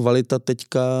vlastně ta kvalita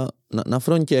teďka na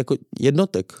frontě jako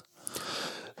jednotek?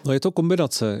 No je to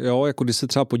kombinace, jo, jako když se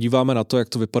třeba podíváme na to, jak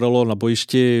to vypadalo na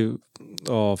bojišti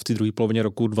v té druhé polovině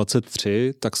roku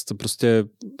 23, tak prostě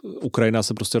Ukrajina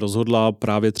se prostě rozhodla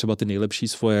právě třeba ty nejlepší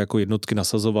svoje jako jednotky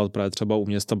nasazovat právě třeba u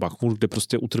města Bachmut, kde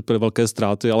prostě utrpěly velké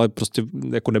ztráty, ale prostě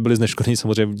jako nebyly zneškodnění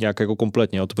samozřejmě nějak jako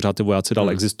kompletně, jo, to pořád ty vojáci dál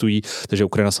existují, takže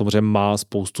Ukrajina samozřejmě má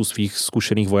spoustu svých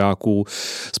zkušených vojáků,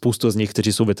 spoustu z nich,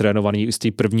 kteří jsou vytrénovaní z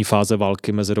té první fáze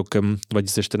války mezi rokem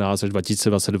 2014 až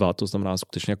 2022, to znamená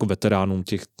skutečně jako veteránům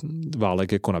těch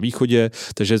válek jako na východě,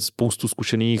 takže spoustu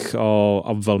zkušených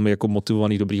a velmi jako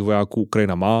motivovaných dobrých vojáků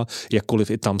Ukrajina má,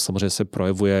 jakkoliv i tam samozřejmě se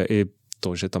projevuje i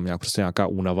to, že tam nějaká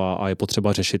únava a je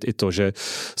potřeba řešit i to, že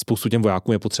spoustu těm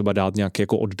vojákům je potřeba dát nějaký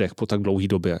jako oddech po tak dlouhé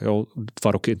době. Jo?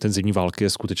 2 roky intenzivní války je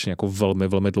skutečně jako velmi,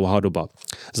 velmi dlouhá doba.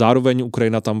 Zároveň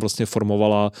Ukrajina tam vlastně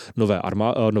formovala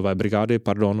nové brigády,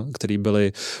 které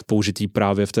byly použitý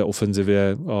právě v té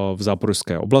ofenzivě v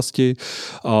záporožské oblasti.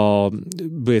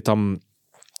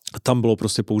 Tam bylo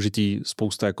prostě použitý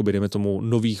spousta, jakoby, dejme tomu,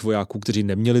 nových vojáků, kteří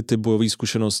neměli ty bojové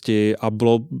zkušenosti a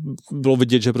bylo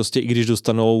vidět, že prostě i když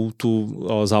dostanou tu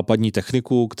západní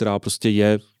techniku, která prostě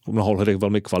je v mnoha ohledech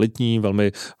velmi kvalitní,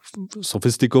 velmi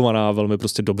sofistikovaná, velmi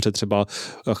prostě dobře třeba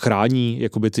chrání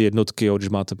jakoby ty jednotky, jo, když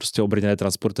máte prostě obrněné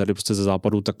transportéry prostě ze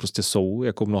západu, tak prostě jsou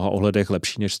jako v mnoha ohledech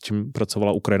lepší, než s čím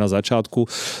pracovala Ukrajina na začátku,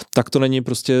 tak to není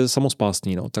prostě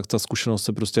samospásný, no. Tak ta zkušenost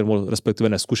se prostě, respektive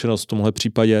neskušenost v tomhle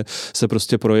případě se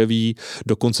prostě projeví,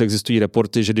 dokonce existují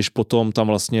reporty, že když potom tam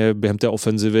vlastně během té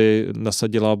ofenzivy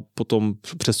nasadila, potom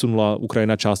přesunula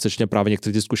Ukrajina částečně právě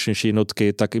některé ty zkušenější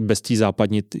jednotky, tak i bez té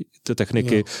západní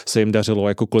techniky se jim dařilo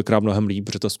jako kolikrát mnohem líp,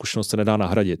 protože ta zkušenost se nedá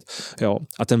nahradit. Jo.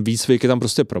 A ten výcvik je tam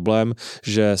prostě problém,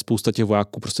 že spousta těch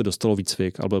vojáků prostě dostalo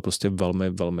výcvik, ale byl prostě velmi,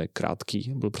 velmi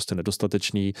krátký. Byl prostě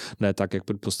nedostatečný, ne tak, jak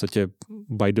prostě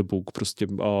by the book prostě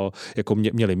jako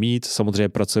měli mít. Samozřejmě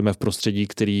pracujeme v prostředí,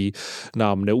 který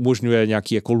nám neumožňuje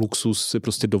nějaký jako luxus si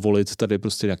prostě dovolit tady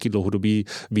prostě nějaký dlouhodobý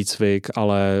výcvik,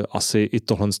 ale asi i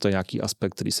tohle je nějaký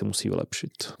aspekt, který se musí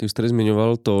vylepšit. Ty jsi tady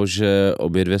zmiňoval to, že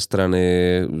obě dvě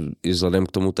strany i vzhledem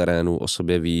k tomu terénu o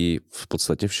sobě ví v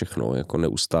podstatě všechno, jako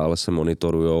neustále se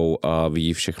monitorujou a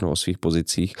ví všechno o svých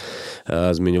pozicích.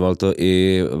 Zmiňoval to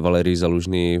i Valerij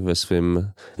Zalužný ve svém,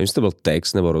 nevím, jestli to byl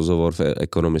text nebo rozhovor v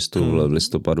Ekonomistu v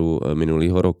listopadu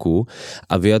minulého roku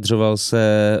a vyjadřoval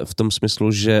se v tom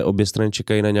smyslu, že obě strany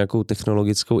čekají na nějakou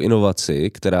technologickou inovaci,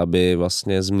 která by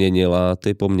vlastně změnila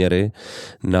ty poměry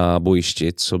na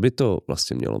bojišti. Co by to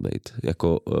vlastně mělo být?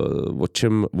 Jako,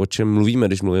 o čem mluvíme,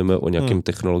 když mluvíme o nějakém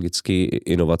technologické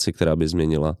inovaci, která by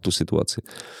změnila tu situaci?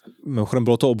 Mimochodem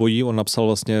bylo to obojí, on napsal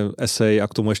vlastně esej a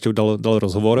k tomu ještě dal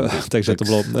rozhovor, takže to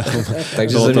bylo...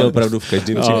 takže jsem měl pravdu v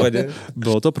každém případě.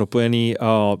 Bylo to propojený.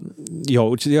 Jo,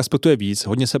 určitě aspektů je víc.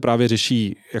 Hodně se právě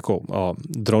řeší jako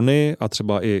drony a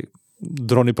třeba i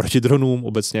drony proti dronům,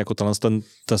 obecně jako ten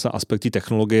aspekt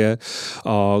technologie,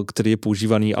 který je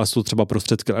používaný, ale jsou třeba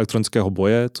prostředky elektronického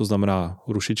boje, to znamená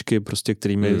rušičky, prostě,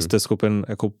 kterými jste schopen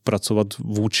jako pracovat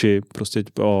vůči prostě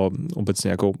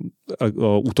obecně jako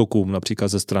útokům, například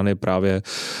ze strany právě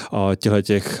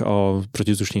těch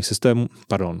protizdušných systémů,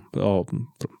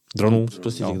 dronů.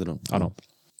 Prostě těch dronů. Ano.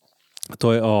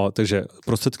 To je, takže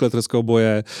prostředky leteckého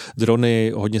boje,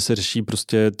 drony, hodně se řeší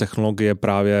prostě technologie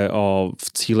právě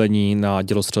v cílení na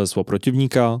dělostřelectvo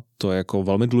protivníka, to je jako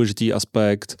velmi důležitý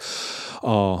aspekt.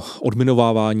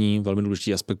 Odminovávání, velmi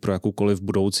důležitý aspekt pro jakoukoliv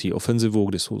budoucí ofenzivu,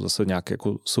 kdy jsou zase nějaké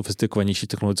jako sofistikovanější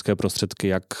technologické prostředky,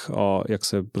 jak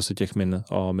se prostě těch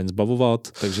min zbavovat.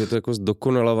 Takže je to jako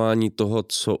zdokonalování toho,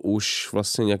 co už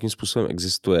vlastně nějakým způsobem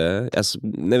existuje. Já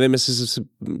nevím, jestli jsi si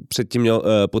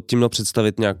pod tím měl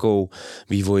představit nějakou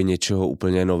vývoj něčeho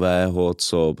úplně nového,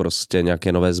 co prostě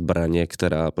nějaké nové zbraně,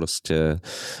 která prostě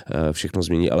všechno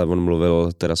změní, ale on mluvil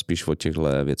teda spíš o těchto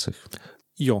věcech.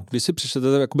 Jo, když si přečtete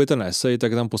jakoby ten esej,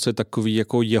 tak je tam prostě takový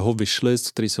jako jeho wishlist,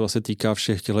 který se vlastně týká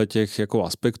všech těch jako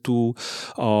aspektů,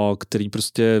 který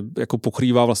prostě jako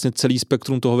pokrývá vlastně celý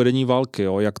spektrum toho vedení války,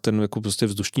 jo, jak ten jako prostě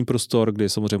vzdušný prostor, kde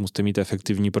samozřejmě musíte mít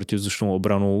efektivní protivzdušnou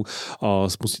obranu,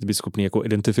 musíte být schopni jako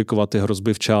identifikovat ty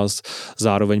hrozby včas,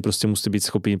 zároveň prostě musíte být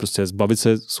schopni prostě zbavit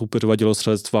se soupeřova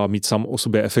dělostřelectva, mít sám o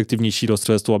sobě efektivnější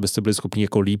dělostřelectvo, abyste byli schopni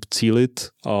jako líp cílit,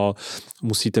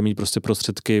 musíte mít prostě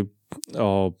prostředky,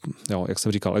 jak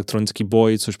jsem říkal, elektronický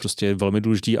boj, což prostě je velmi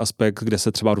důležitý aspekt, kde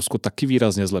se třeba Rusko taky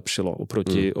výrazně zlepšilo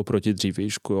oproti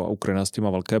dřívějšku, a Ukrajina s tím má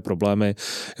velké problémy,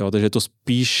 jo, takže to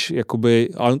spíš jakoby,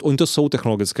 ale oni to jsou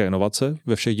technologické inovace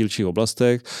ve všech dílčích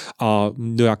oblastech a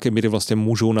do jaké míry vlastně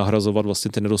můžou nahrazovat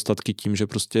vlastně ty nedostatky tím, že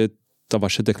prostě ta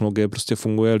vaše technologie prostě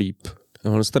funguje líp.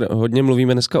 Hodně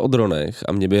mluvíme dneska o dronech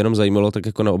a mě by jenom zajímalo tak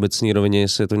jako na obecní rovině,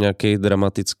 jestli je to nějaký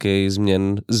dramatická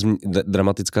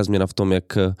změna v tom,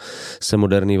 jak se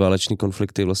moderní váleční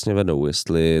konflikty vlastně vedou,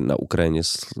 jestli na Ukrajině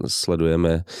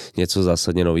sledujeme něco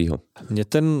zásadně novýho. Mně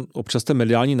občas ten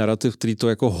mediální narrativ, který to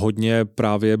jako hodně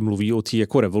právě mluví o té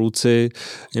jako revoluci,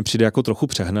 mně přijde jako trochu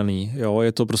přehnaný. Jo?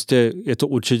 Je to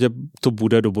určitě, to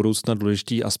bude do budoucna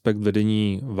důležitý aspekt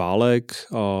vedení válek.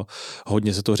 A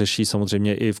hodně se to řeší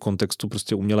samozřejmě i v kontextu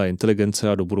prostě umělé inteligence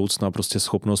a do budoucna prostě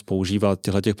schopnost používat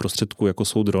těch prostředků, jako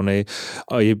jsou drony,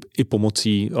 a i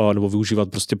pomocí nebo využívat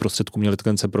prostě prostředků umělé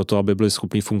inteligence pro to, aby byli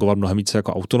schopni fungovat mnohem více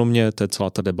jako autonomně. To je celá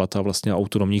ta debata vlastně o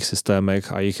autonomních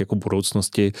systémech a jejich jako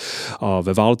budoucnosti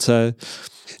ve válce.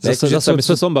 Zase my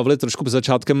jsme se bavili trošku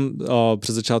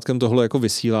před začátkem tohle jako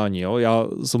vysílání. Jo? Já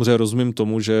samozřejmě rozumím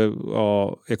tomu, že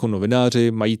jako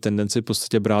novináři mají tendenci v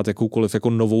podstatě brát jakoukoliv jako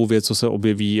novou věc, co se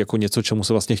objeví, jako něco, čemu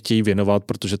se vlastně chtějí věnovat,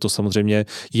 protože to samozřejmě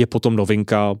je potom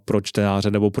novinka pro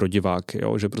čtenáře nebo pro diváky.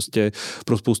 Jo? Že prostě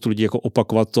pro spoustu lidí jako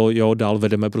opakovat to, jo, dál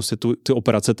vedeme prostě ty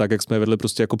operace tak, jak jsme vedli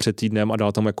prostě jako před týdnem a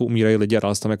dál tam jako umírají lidi a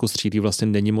dál tam jako střílí, vlastně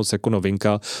není moc jako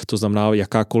novinka. To znamená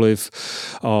jakákoliv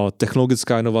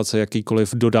technologická inovace,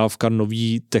 jakýkoliv dodávka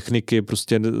nový techniky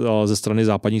prostě ze strany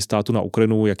západních států na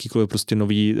Ukrajinu, jakýkoliv prostě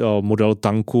nový model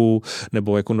tanku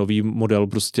nebo jako nový model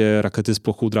prostě rakety s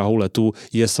plochou dráhou letu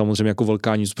je samozřejmě jako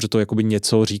velká news, protože to jakoby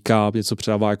něco říká, něco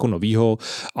předává jako novýho,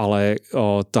 ale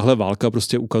tahle válka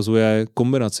prostě ukazuje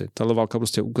kombinaci. Tahle válka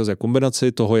prostě ukazuje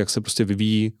kombinaci toho, jak se prostě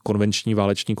vyvíjí konvenční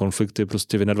váleční konflikty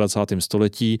prostě v 21.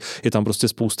 století. Je tam prostě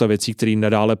spousta věcí, které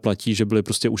nadále platí, že byly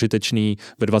prostě užitečný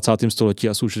ve 20. století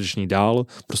a jsou užitečný dál.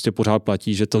 Prostě pořád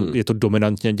platí, že je to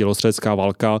dominantně dělostřelecká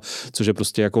válka, což je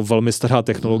prostě jako velmi stará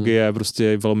technologie,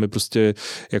 prostě velmi prostě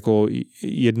jako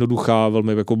jednoduchá,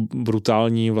 velmi jako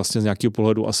brutální, vlastně z nějakého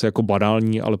pohledu asi jako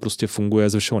banální, ale prostě funguje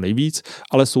ze všeho nejvíc,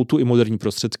 ale jsou tu i moderní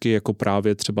prostředky, jako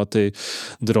právě třeba ty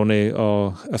drony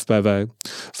FPV,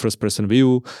 First Person View,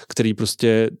 který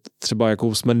prostě třeba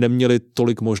jako jsme neměli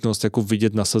tolik možnost jako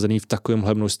vidět nasazený v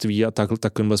takovémhle množství a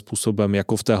takovýmhle způsobem,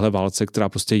 jako v téhle válce, která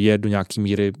prostě je do nějaký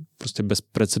míry prostě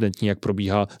bezprecedentní, jak probíhá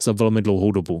za velmi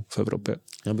dlouhou dobu v Evropě.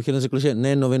 Já bych jen řekl, že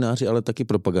ne novináři, ale taky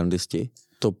propagandisti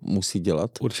to musí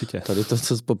dělat. Určitě. Tady to,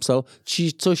 co jsi popsal,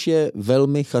 což je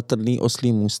velmi chatrný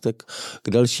oslí můstek k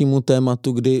dalšímu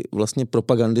tématu, kdy vlastně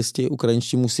propagandisti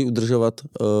ukrajinští musí udržovat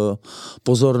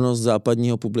pozornost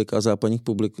západního publika, západních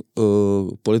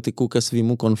politiků ke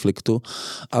svýmu konfliktu.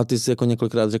 A ty jsi jako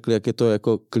několikrát řekl, jak je to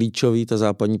jako klíčový, ta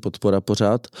západní podpora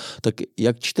pořád. Tak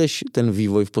jak čteš ten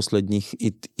vývoj v posledních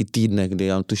i týdnech, kdy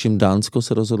já tuším Dánsko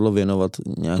se rozhodlo věnovat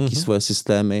nějaký svoje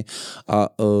systémy a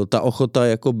ta ochota,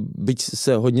 jako byť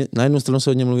se hodně, na jednu stranu se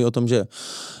hodně mluví o tom, že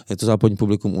je to západní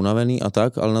publikum unavený a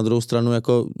tak, ale na druhou stranu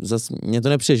jako zase mně to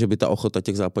nepřijde, že by ta ochota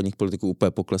těch západních politiků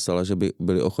úplně poklesala, že by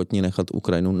byli ochotní nechat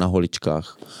Ukrajinu na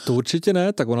holičkách. To určitě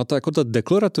ne, tak ona jako ta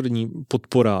deklaratorní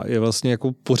podpora je vlastně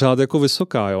jako pořád jako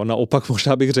vysoká, jo. Naopak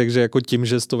možná bych řekl, že jako tím,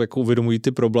 že si to jako uvědomují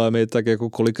ty problémy, tak jako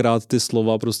kolikrát ty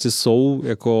slova prostě jsou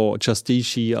jako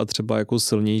častější a třeba jako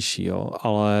silnější, jo.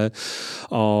 Ale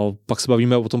pak se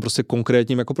bavíme o tom prostě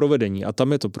konkrétním jako provedení a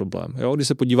tam je to problém, jo. Když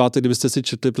se podíváte, kdybyste si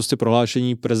četli prostě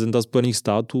prohlášení prezidenta Spojených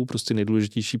států, prostě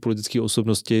nejdůležitější politické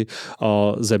osobnosti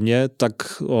země,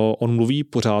 tak on mluví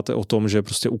pořád o tom, že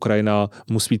prostě Ukrajina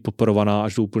musí být podporovaná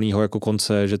až do úplného jako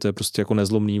konce, že to je prostě jako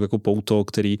nezlomný jako pouto,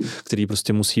 který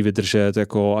prostě musí vydržet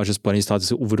jako a že Spojené státy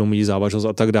si uvědomí závažnost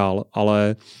a tak dál,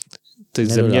 ale ty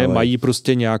země mají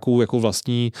prostě nějakou jako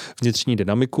vlastní vnitřní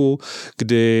dynamiku,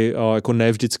 kdy jako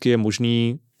ne vždycky je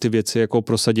možný ty věci jako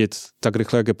prosadit tak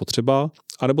rychle, jak je potřeba,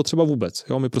 anebo třeba vůbec.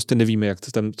 Jo? My prostě nevíme, jak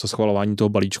to schvalování toho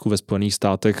balíčku ve Spojených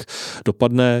státech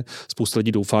dopadne. Spousta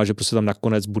lidí doufá, že prostě tam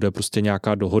nakonec bude prostě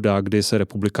nějaká dohoda, kdy se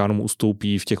republikánům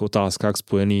ustoupí v těch otázkách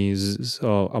spojených s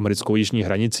americkou jižní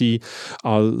hranicí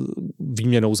a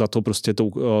výměnou za to prostě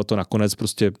to nakonec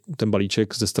prostě ten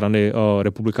balíček ze strany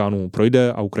republikánů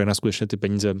projde a Ukrajina skutečně ty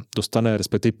peníze dostane,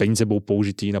 respektive peníze budou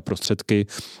použitý na prostředky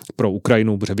pro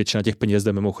Ukrajinu, protože většina těch peněz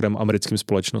jde mimochodem americkým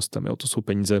společnostem. Jo? To jsou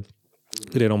peníze,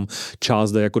 kde jenom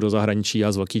část jde jako do zahraničí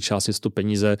a z velké části jsou to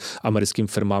peníze americkým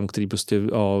firmám, který prostě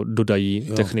dodají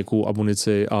techniku,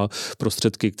 amunici a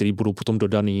prostředky, které budou potom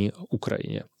dodaný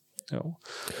Ukrajině. Jo.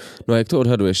 No a jak to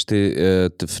odhaduješ ty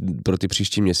pro ty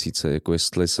příští měsíce? Jako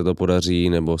jestli se to podaří,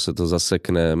 nebo se to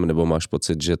zasekne, nebo máš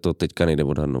pocit, že to teďka nejde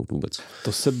odhadnout vůbec?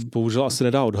 To se bohužel asi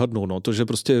nedá odhadnout. No. To, že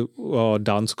prostě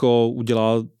Dánsko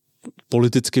udělá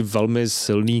politicky velmi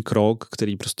silný krok,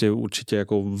 který prostě určitě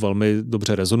jako velmi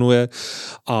dobře rezonuje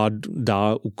a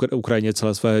dá Ukrajině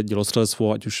celé své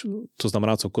dělostřelectvo, ať už to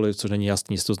znamená cokoliv, což není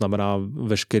jasný, to znamená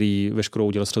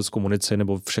veškerou dělostřeleckou munici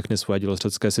nebo všechny svoje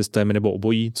dělostřelecké systémy nebo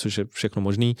obojí, což je všechno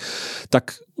možný,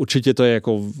 tak určitě to je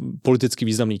jako politicky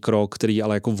významný krok, který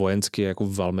ale jako vojensky je jako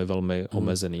velmi, velmi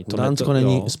omezený. Dánsko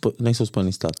nejsou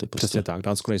Spojené státy. Prostě. Přesně tak,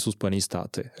 Dánsko nejsou Spojené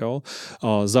státy. Jo?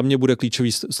 A za mě bude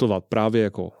klíčový sledovat právě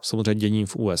jako samozřejmě dění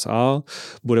v USA,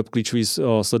 bude klíčový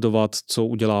sledovat, co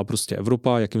udělá prostě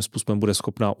Evropa, jakým způsobem bude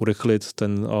schopná urychlit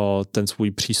ten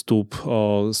svůj přístup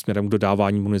směrem k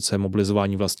dodávání munice,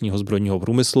 mobilizování vlastního zbrojního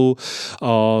průmyslu.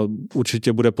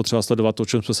 Určitě bude potřeba sledovat to, o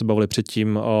čem jsme se bavili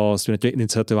předtím, směrem těm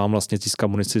iniciativám vlastně získat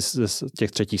munici z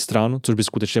těch třetích stran, což by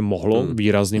skutečně mohlo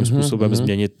výrazným způsobem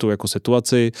změnit tu jako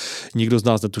situaci. Nikdo z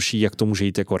nás netuší, jak to může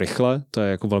jít jako rychle, to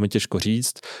je jako velmi těžko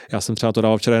říct. Já jsem třeba to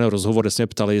dával včera jen rozhovor, kde se mě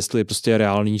ptali, jestli prostě je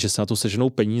reálný, že se na to seženou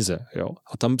peníze. Jo?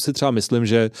 A tam si třeba myslím,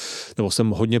 nebo jsem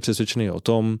hodně přesvědčený o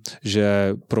tom,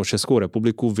 že pro Českou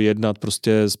republiku vyjednat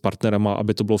prostě s partnerama,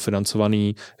 aby to bylo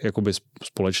financovaný jakoby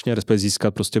společně, respektive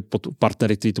získat prostě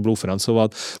partnery, kteří to budou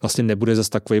financovat, vlastně nebude zase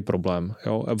takový problém.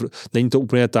 Jo? Není to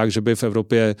úplně tak, že by v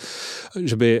Evropě,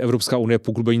 že by Evropská unie,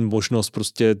 pokud by mít možnost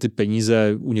prostě ty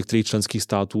peníze u některých členských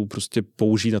států prostě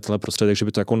použít na tenhle prostředek, že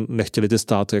by to jako nechtěli ty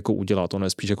státy jako udělat. Ono je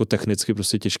spíš jako technicky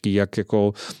prostě těžký, jak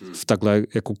jako v takhle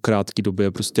jako krátké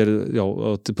době prostě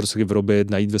ty prostředky vyrobit,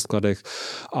 najít ve skladech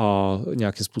a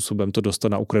nějakým způsobem to dostat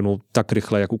na Ukrajinu tak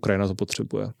rychle, jak Ukrajina to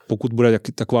potřebuje. Pokud bude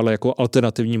taková jako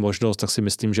alternativní možnost, tak si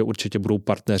myslím, že určitě budou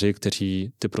partneři,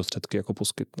 kteří ty prostředky jako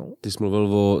poskytnou. Ty jsi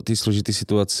mluvil o té složité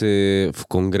situaci v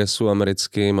kongresu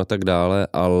americkým a tak dále,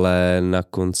 ale na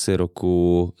konci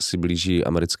roku si blíží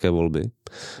americké volby,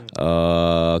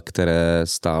 které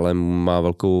stále má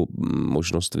velkou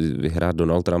možnost vyhrát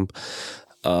Donald Trump.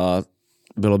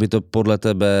 Bylo by to podle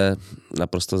tebe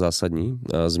naprosto zásadní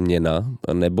změna,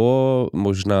 nebo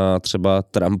možná třeba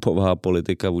Trumpová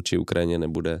politika vůči Ukrajině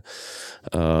nebude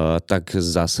tak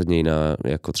zásadně jiná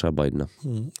jako třeba Bidena?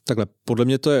 Takhle, podle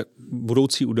mě to je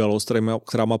budoucí událost,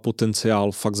 která má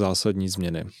potenciál fakt zásadní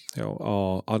změny. Jo?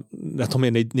 A na tom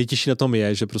je nejtěžší na tom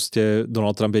je, že prostě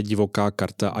Donald Trump je divoká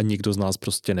karta a nikdo z nás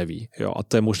prostě neví. Jo? A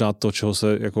to je možná to, čeho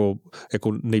se jako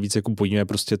nejvíc jako bojíme,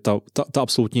 prostě ta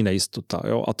absolutní nejistota.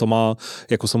 Jo? A to má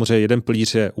jako samozřejmě jeden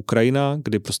pilíř je Ukrajina,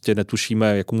 kdy prostě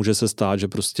netušíme, jak může se stát, že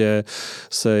prostě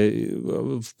se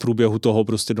v průběhu toho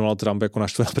prostě Donald Trump jako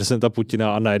naštve na prezidenta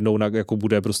Putina a najednou jako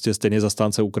bude prostě stejně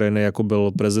zastánce Ukrajiny, jako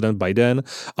byl prezident Biden,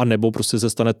 a nebo prostě se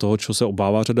stane toho, čeho se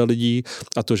obává řada lidí,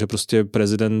 a to, že prostě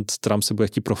prezident Trump se bude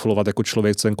chtít profilovat jako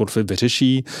člověk, co ten konflikt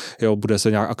vyřeší, jo, bude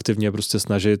se nějak aktivně prostě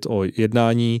snažit o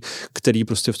jednání, který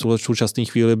prostě v tuhle současné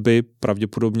chvíli by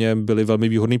pravděpodobně byly velmi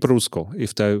výhodný pro Rusko. I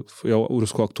v té,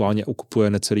 Rusko aktuálně okupuje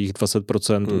necelých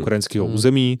 20% ukrajinského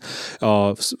území.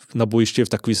 A na bojišti je v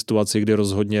takové situaci, kdy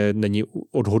rozhodně není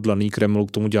odhodlaný Kreml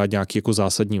k tomu dělat nějaké jako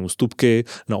zásadní ústupky.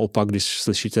 Naopak, když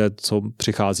slyšíte, co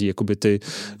přichází jakoby ty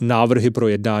návrhy pro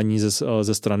jednání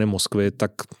ze strany Moskvy,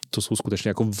 tak to jsou skutečně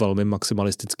jako velmi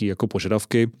maximalistické jako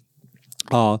požadavky.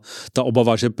 A ta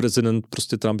obava, že prezident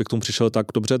prostě Trump by k tomu přišel, tak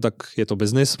dobře, tak je to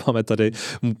biznis, máme tady,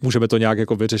 můžeme to nějak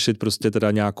jako vyřešit prostě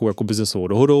teda nějakou jako biznesovou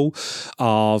dohodou,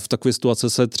 a v takové situaci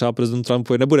se třeba prezident Trump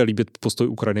nebude líbit postoj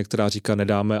Ukrajiny, která říká,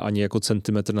 nedáme ani jako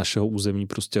centimetr našeho území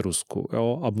prostě Rusku,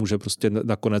 jo, a může prostě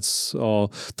nakonec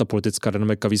ta politická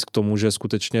dynamika víc k tomu, že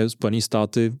skutečně Spojené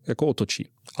státy jako otočí.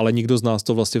 Ale nikdo z nás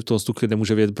to vlastně v toho chvíli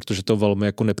nemůže vědět, protože to je velmi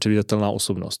jako nepředvídatelná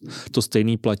osobnost. To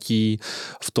stejný platí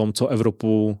v tom, co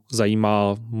Evropu zajímá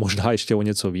a možná ještě o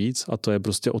něco víc, a to je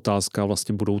prostě otázka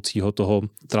vlastně budoucího toho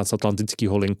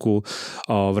transatlantického linku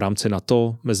v rámci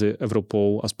NATO mezi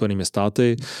Evropou a Spojenými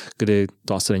státy, kdy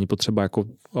to asi není potřeba jako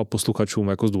posluchačům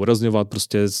jako zdůrazňovat,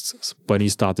 prostě Spojené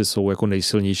státy jsou jako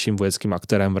nejsilnějším vojenským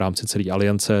aktérem v rámci celé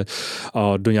aliance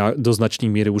a do značné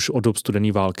míry už od dob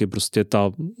studené války prostě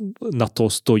ta NATO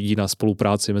stojí na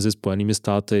spolupráci mezi Spojenými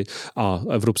státy a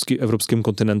evropským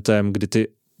kontinentem, kdy ty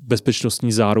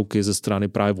bezpečnostní záruky ze strany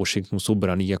právě Washingtonu jsou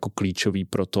braný jako klíčový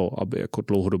pro to, aby jako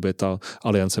dlouhodobě ta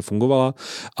aliance fungovala.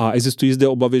 A existují zde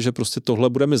obavy, že prostě tohle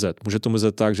bude mizet. Může to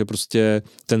mizet tak, že prostě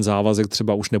ten závazek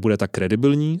třeba už nebude tak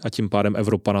kredibilní a tím pádem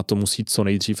Evropa na to musí co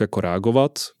nejdřív jako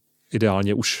reagovat.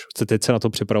 Ideálně už teď se na to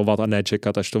připravovat a ne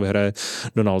čekat, až to vyhraje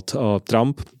Donald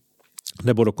Trump.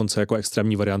 Nebo dokonce jako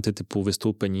extrémní varianty typu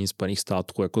vystoupení Spojených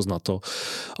států jako z NATO.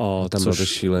 Tam bylo to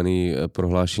šílený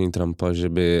prohlášení Trumpa, že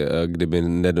by, kdyby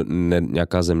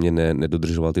nějaká země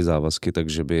nedodržovala ty závazky,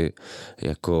 takže by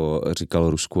jako říkal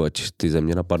Rusku, ať ty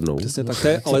země napadnou. Přesně tak,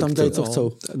 ale tam tady co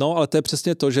chcou. No, ale to je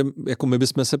přesně to, že jako my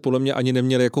bychom se podle mě ani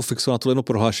neměli jako fixovat tohle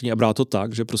prohlášení a brát to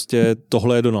tak, že prostě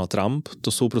tohle je Donald Trump,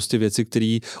 to jsou prostě věci,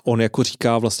 které on jako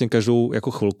říká vlastně každou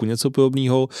jako chvilku něco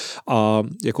podobného a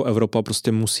jako Evropa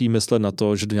prostě musí myslet na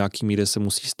to, že do nějaký míry se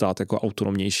musí stát jako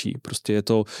autonomnější. Prostě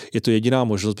je to jediná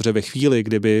možnost, protože ve chvíli,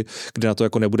 kdy na to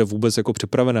jako nebude vůbec jako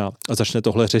připravená a začne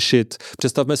tohle řešit.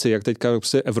 Představme si, jak teďka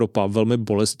prostě Evropa velmi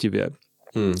bolestivě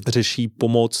řeší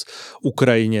pomoc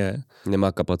Ukrajině.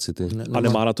 Nemá kapacity.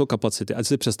 Nemá na to kapacity. Ať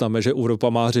si představme, že Evropa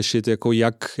má řešit,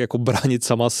 jak bránit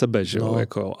sama sebe. Že jo?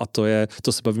 Jako, a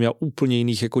to se bavíme o úplně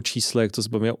jiných jako číslech, to se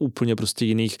bavíme o úplně prostě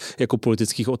jiných jako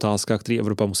politických otázkách, které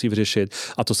Evropa musí vyřešit.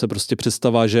 A to se prostě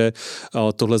představá, že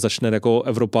tohle začne jako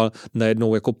Evropa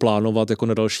najednou jako plánovat jako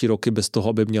na další roky bez toho,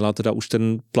 aby měla teda už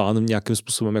ten plán nějakým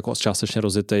způsobem jako částečně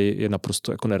rozjetej, je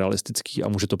naprosto jako nerealistický a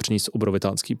může to přinést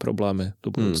obrovitánský problémy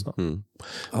do budoucna.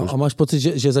 A máš pocit,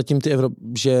 že zatím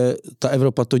že ta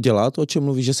Evropa to dělá, to, o čem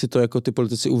mluví, že si to jako ty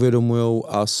politici uvědomujou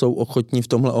a jsou ochotní v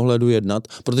tomhle ohledu jednat?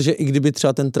 Protože i kdyby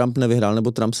třeba ten Trump nevyhrál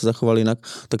nebo Trump se zachoval jinak,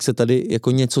 tak se tady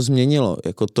jako něco změnilo.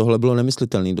 Jako tohle bylo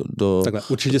nemyslitelné. Takhle,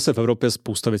 určitě se v Evropě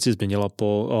spousta věcí změnila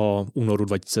po únoru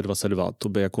 2022. To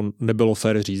by jako nebylo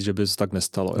fér říct, že by se tak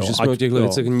nestalo. Že jsme o těchto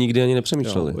věcech nikdy ani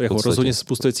nepřemýšleli. Jako rozhodně se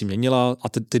spousta věcí měnila a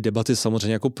ty debaty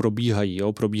samozřejmě jako probíhají.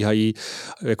 Probíhají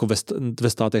jako ve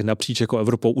státech napříč jako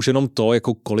Evropou. Už jenom to,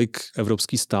 jako kolik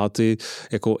evropský státy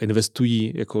jako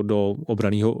investují jako do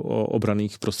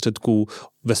obranných prostředků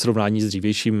ve srovnání s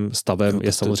dřívějším stavem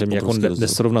je samozřejmě jako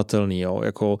nesrovnatelný.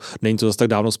 Jako není to zase tak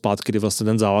dávno zpátky, kdy vlastně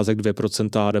ten závazek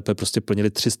 2% HDP prostě plnili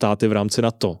 3 státy v rámci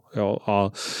NATO.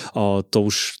 A to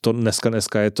už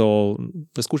dneska je to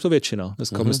dneska už to většina.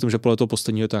 Dneska myslím, že podle toho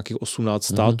posledního je to nějakých 18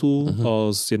 států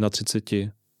z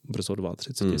 31. Brzo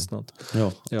 32 snad.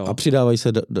 Jo. A přidávají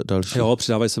se další.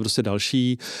 Přidávají se prostě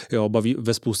další.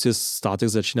 Ve spoustě státech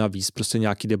začíná víc prostě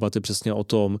nějaký debaty přesně o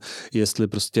tom, jestli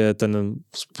prostě ten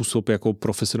způsob jako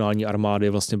profesionální armády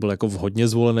vlastně byl jako vhodně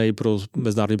zvolený pro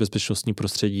mezinárodní bezpečnostní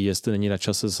prostředí, jestli není na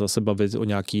čase zase bavit o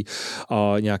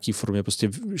nějaký formě prostě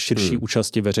širší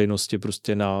účasti veřejnosti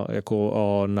prostě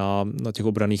na těch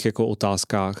obranných jako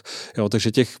otázkách.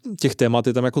 Takže těch témat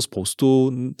je tam jako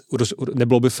spoustu.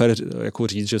 Nebylo by fér jako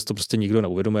říct, že to prostě nikdo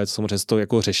neuvědomuje, samozřejmě se to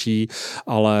jako řeší,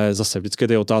 ale zase vždycky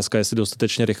je otázka, jestli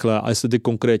dostatečně rychle a jestli ty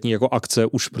konkrétní jako akce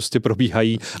už prostě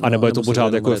probíhají, anebo je to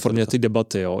pořád jako formě ty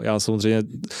debaty. Já samozřejmě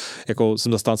jako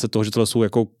jsem zastánce toho, že tohle jsou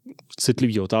jako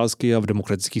citlivé otázky a v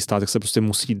demokratických státech se prostě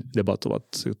musí debatovat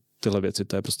tyhle věci,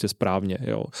 to je prostě správně.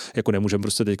 Jako nemůžeme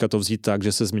prostě teďka to vzít tak,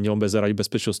 že se změnilo mezinárodní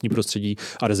bezpečnostní prostředí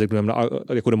a rezignujeme na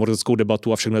jako demokratickou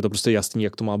debatu a všechno je to prostě jasný,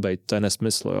 jak to má být. To je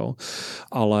nesmysl.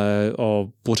 Ale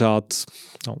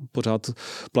pořád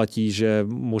platí, že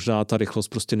možná ta rychlost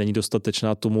prostě není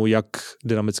dostatečná tomu, jak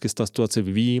dynamicky se ta situace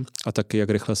vyvíjí a taky jak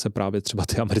rychle se právě třeba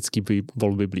ty americké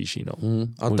volby blíží.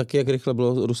 A taky jak rychle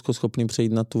bylo Rusko schopný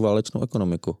přejít na tu válečnou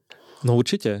ekonomiku. No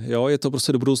určitě, je to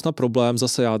prostě do budoucna problém.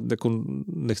 Zase já jako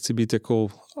nechci být jako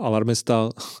alarmista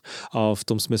a v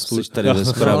tom smyslu... Jsi tady ve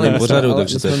správném pořadu,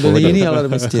 takže to je byli jiný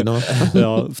alarmisti,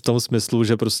 v tom smyslu,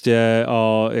 že prostě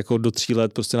jako do 3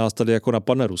 let prostě nás tady jako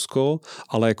napadne Rusko,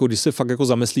 ale jako když se fakt jako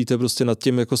zamyslíte prostě nad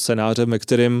tím jako scénářem, ve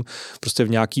kterým prostě v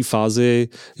nějaký fázi,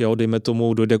 dejme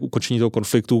tomu, dojde k ukončení toho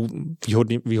konfliktu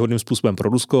výhodným způsobem pro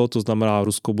Rusko, to znamená,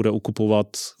 Rusko bude okupovat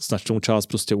značnou část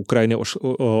prostě Ukrajiny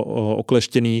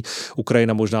okleštěný,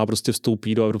 Ukrajina možná prostě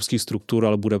vstoupí do evropských struktur,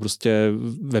 ale bude prostě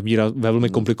ve velmi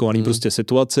komplikovaný prostě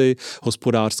situaci,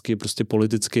 hospodářsky, prostě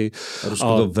politicky.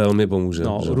 Rusko to velmi pomůže.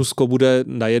 Rusko bude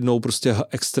najednou prostě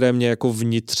extrémně jako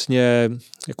vnitřně,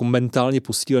 jako mentálně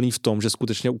posílený v tom, že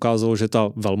skutečně ukázalo, že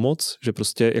ta velmoc, že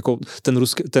prostě jako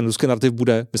ten ruský narrativ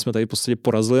bude, my jsme tady prostě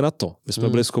porazili NATO. My jsme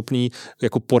byli schopní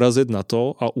jako porazit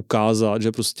NATO a ukázat,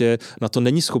 že prostě NATO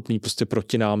není schopný prostě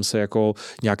proti nám se jako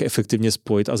nějak efektivně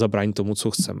spojit a zabránit tomu,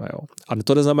 co chceme. Jo. A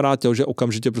to neznamená to, že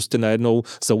okamžitě prostě najednou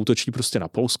zaútočí prostě na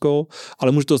Polsko,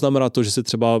 ale může to znamenat to, že si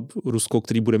třeba Rusko,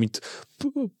 který bude mít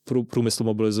průmysl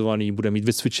mobilizovaný, bude mít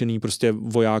vycvičený prostě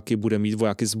vojáky, bude mít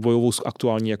vojáky s bojovou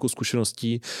aktuální jako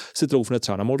zkušeností, si troufne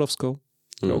třeba na Moldavsko,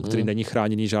 který není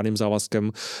chráněný žádným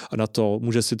závazkem na to,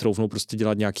 může si troufnout prostě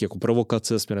dělat nějaké jako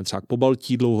provokace směrem třeba k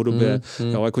Pobaltí dlouhodobě.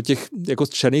 Jo, jako těch jako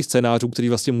černých scénářů, který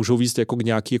vlastně můžou vést jako k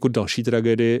nějaký jako další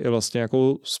tragédii, je vlastně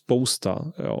jako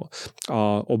spousta. Jo.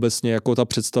 A obecně jako ta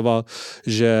představa,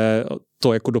 že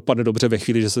to jako dopadne dobře ve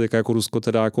chvíli, že se teďka jako Rusko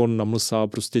teda jako namlsá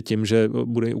prostě tím, že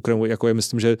bude Ukrajinu, jako je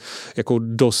myslím, že jako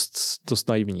dost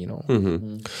naivní. No.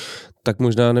 Tak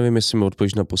možná nevím, jestli mi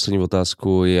odpovíš na poslední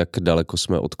otázku, jak daleko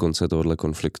jsme od konce tohohle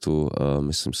konfliktu.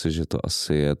 Myslím si, že to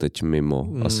asi je teď mimo,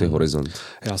 asi horizont.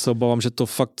 Já se obávám, že to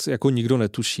fakt jako nikdo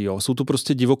netuší. Jo. Jsou to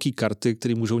prostě divoký karty,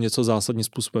 které můžou něco zásadním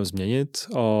způsobem změnit.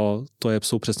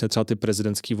 Jsou přesně třeba ty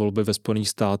prezidentské volby ve Spojených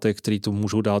státech, které to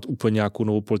můžou dát úplně nějakou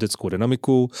novou politickou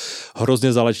dynamiku.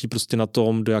 Hrozně záleží prostě na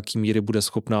tom, do jaký míry bude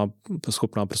schopný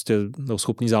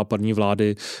západní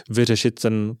vlády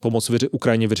pomoct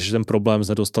Ukrajině vyřešit ten problém s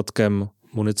nedostatkem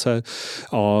munice,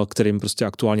 kterým prostě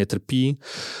aktuálně trpí,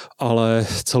 ale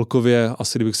celkově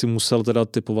asi kdybych si musel teda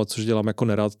typovat, což dělám jako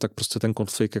nerad, tak prostě ten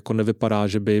konflikt jako nevypadá,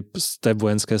 že by z té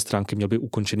vojenské stránky měl být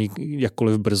ukončený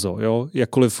jakkoliv brzo. Jo?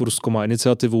 Jakkoliv Rusko má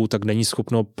iniciativu, tak není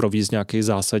schopno provést nějaký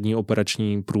zásadní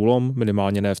operační průlom,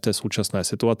 minimálně ne v té současné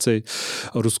situaci.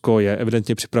 Rusko je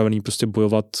evidentně připravený prostě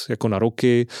bojovat jako na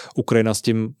roky, Ukrajina s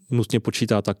tím nutně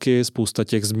počítá taky, spousta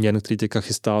těch změn, které teďka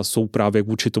chystá, jsou právě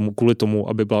kvůli tomu,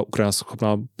 aby byla Ukrajina schopná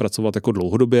pracovat jako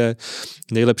dlouhodobě.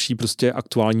 Nejlepší prostě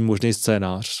aktuální možný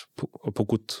scénář,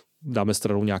 pokud dáme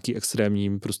stranou nějaký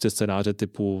extrémní prostě scénáře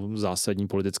typu zásadní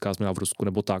politická změna v Rusku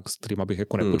nebo tak, s kterým bych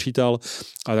jako nepočítal.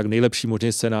 Ale tak nejlepší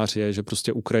možný scénář je, že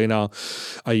prostě Ukrajina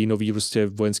a její nový prostě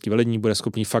vojenský velení bude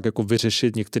schopný fakt jako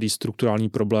vyřešit některé strukturální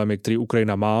problémy, které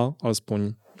Ukrajina má,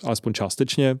 alespoň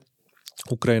částečně.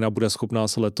 Ukrajina bude schopná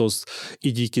se letos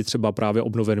i díky třeba právě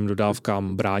obnoveným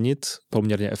dodávkám bránit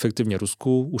poměrně efektivně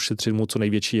Rusku, ušetřit mu co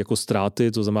největší jako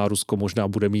ztráty, to znamená Rusko možná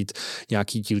bude mít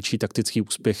nějaký dílčí taktický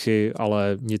úspěchy,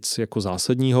 ale nic jako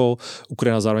zásadního.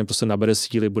 Ukrajina zároveň prostě nabere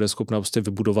síly, bude schopná prostě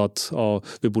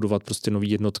vybudovat prostě nový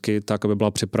jednotky tak, aby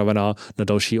byla připravená na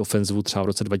další ofenzivu třeba v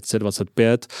roce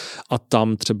 2025 a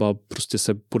tam třeba prostě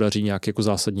se podaří nějaký jako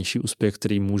zásadnější úspěch,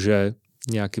 který může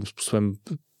nějakým způsobem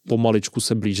pomaličku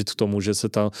se blížit k tomu, že se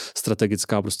ta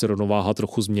strategická prostě rovnováha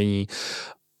trochu změní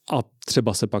a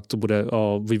třeba se pak to bude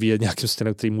vyvíjet nějakým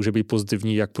směrem, který může být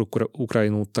pozitivní jak pro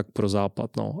Ukrajinu, tak pro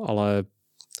Západ. No. Ale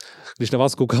když na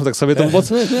vás koukám, tak se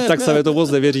mi to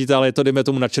moc nevěříte, ale je to, dejme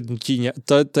tomu, načrtnutí.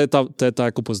 To je ta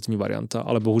jako pozitivní varianta.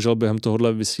 Ale bohužel během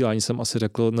tohohle vysílání jsem asi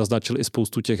naznačil i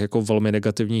spoustu těch jako velmi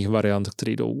negativních variant,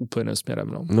 které jdou úplně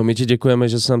směrem. No my ti děkujeme,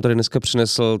 že jsi nám tady dneska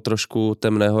přinesl trošku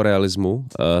temného realismu.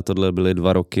 Tohle byly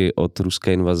 2 roky od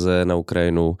ruské invaze na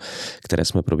Ukrajinu, které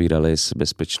jsme probírali s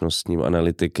bezpečnostním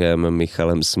analytikem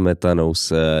Michalem Smetanou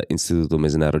z Institutu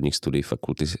mezinárodních studií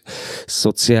Fakulty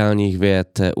sociálních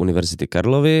věd Univerzity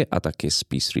Karlovy a taky z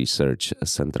Peace Research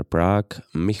Center Prague.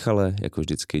 Michale, jako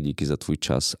vždycky díky za tvůj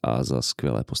čas a za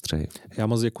skvělé postřehy. Já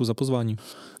moc děkuji za pozvání.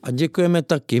 A děkujeme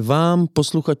taky vám,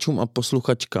 posluchačům a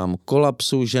posluchačkám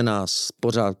Kolapsu, že nás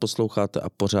pořád posloucháte a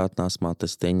pořád nás máte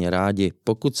stejně rádi.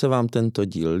 Pokud se vám tento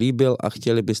díl líbil a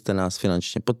chtěli byste nás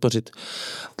finančně podpořit,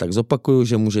 tak zopakuju,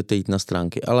 že můžete jít na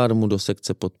stránky Alarmu do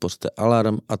sekce Podpořte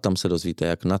Alarm a tam se dozvíte,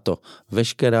 jak na to.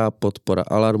 Veškerá podpora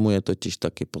Alarmu je totiž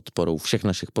taky podporou všech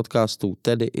našich podcastů,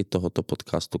 tedy i tohoto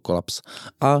podcastu Kolaps.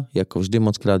 A jako vždy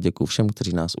moc krát děkuju všem,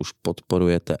 kteří nás už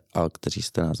podporujete a kteří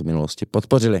jste nás v minulosti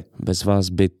podpořili. Bez vás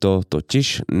by to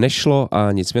totiž nešlo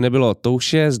a nic mi nebylo. To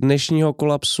už je z dnešního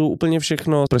Kolapsu úplně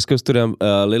všechno. Z pražského studia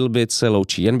Little Bit se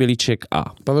loučí Jan Bělíček a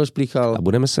Pavel Šplíchal. A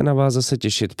budeme se na vás zase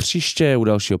těšit příště u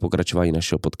dalšího pokračování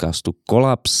našeho podcastu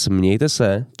Kolaps. Mějte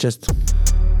se. Čest.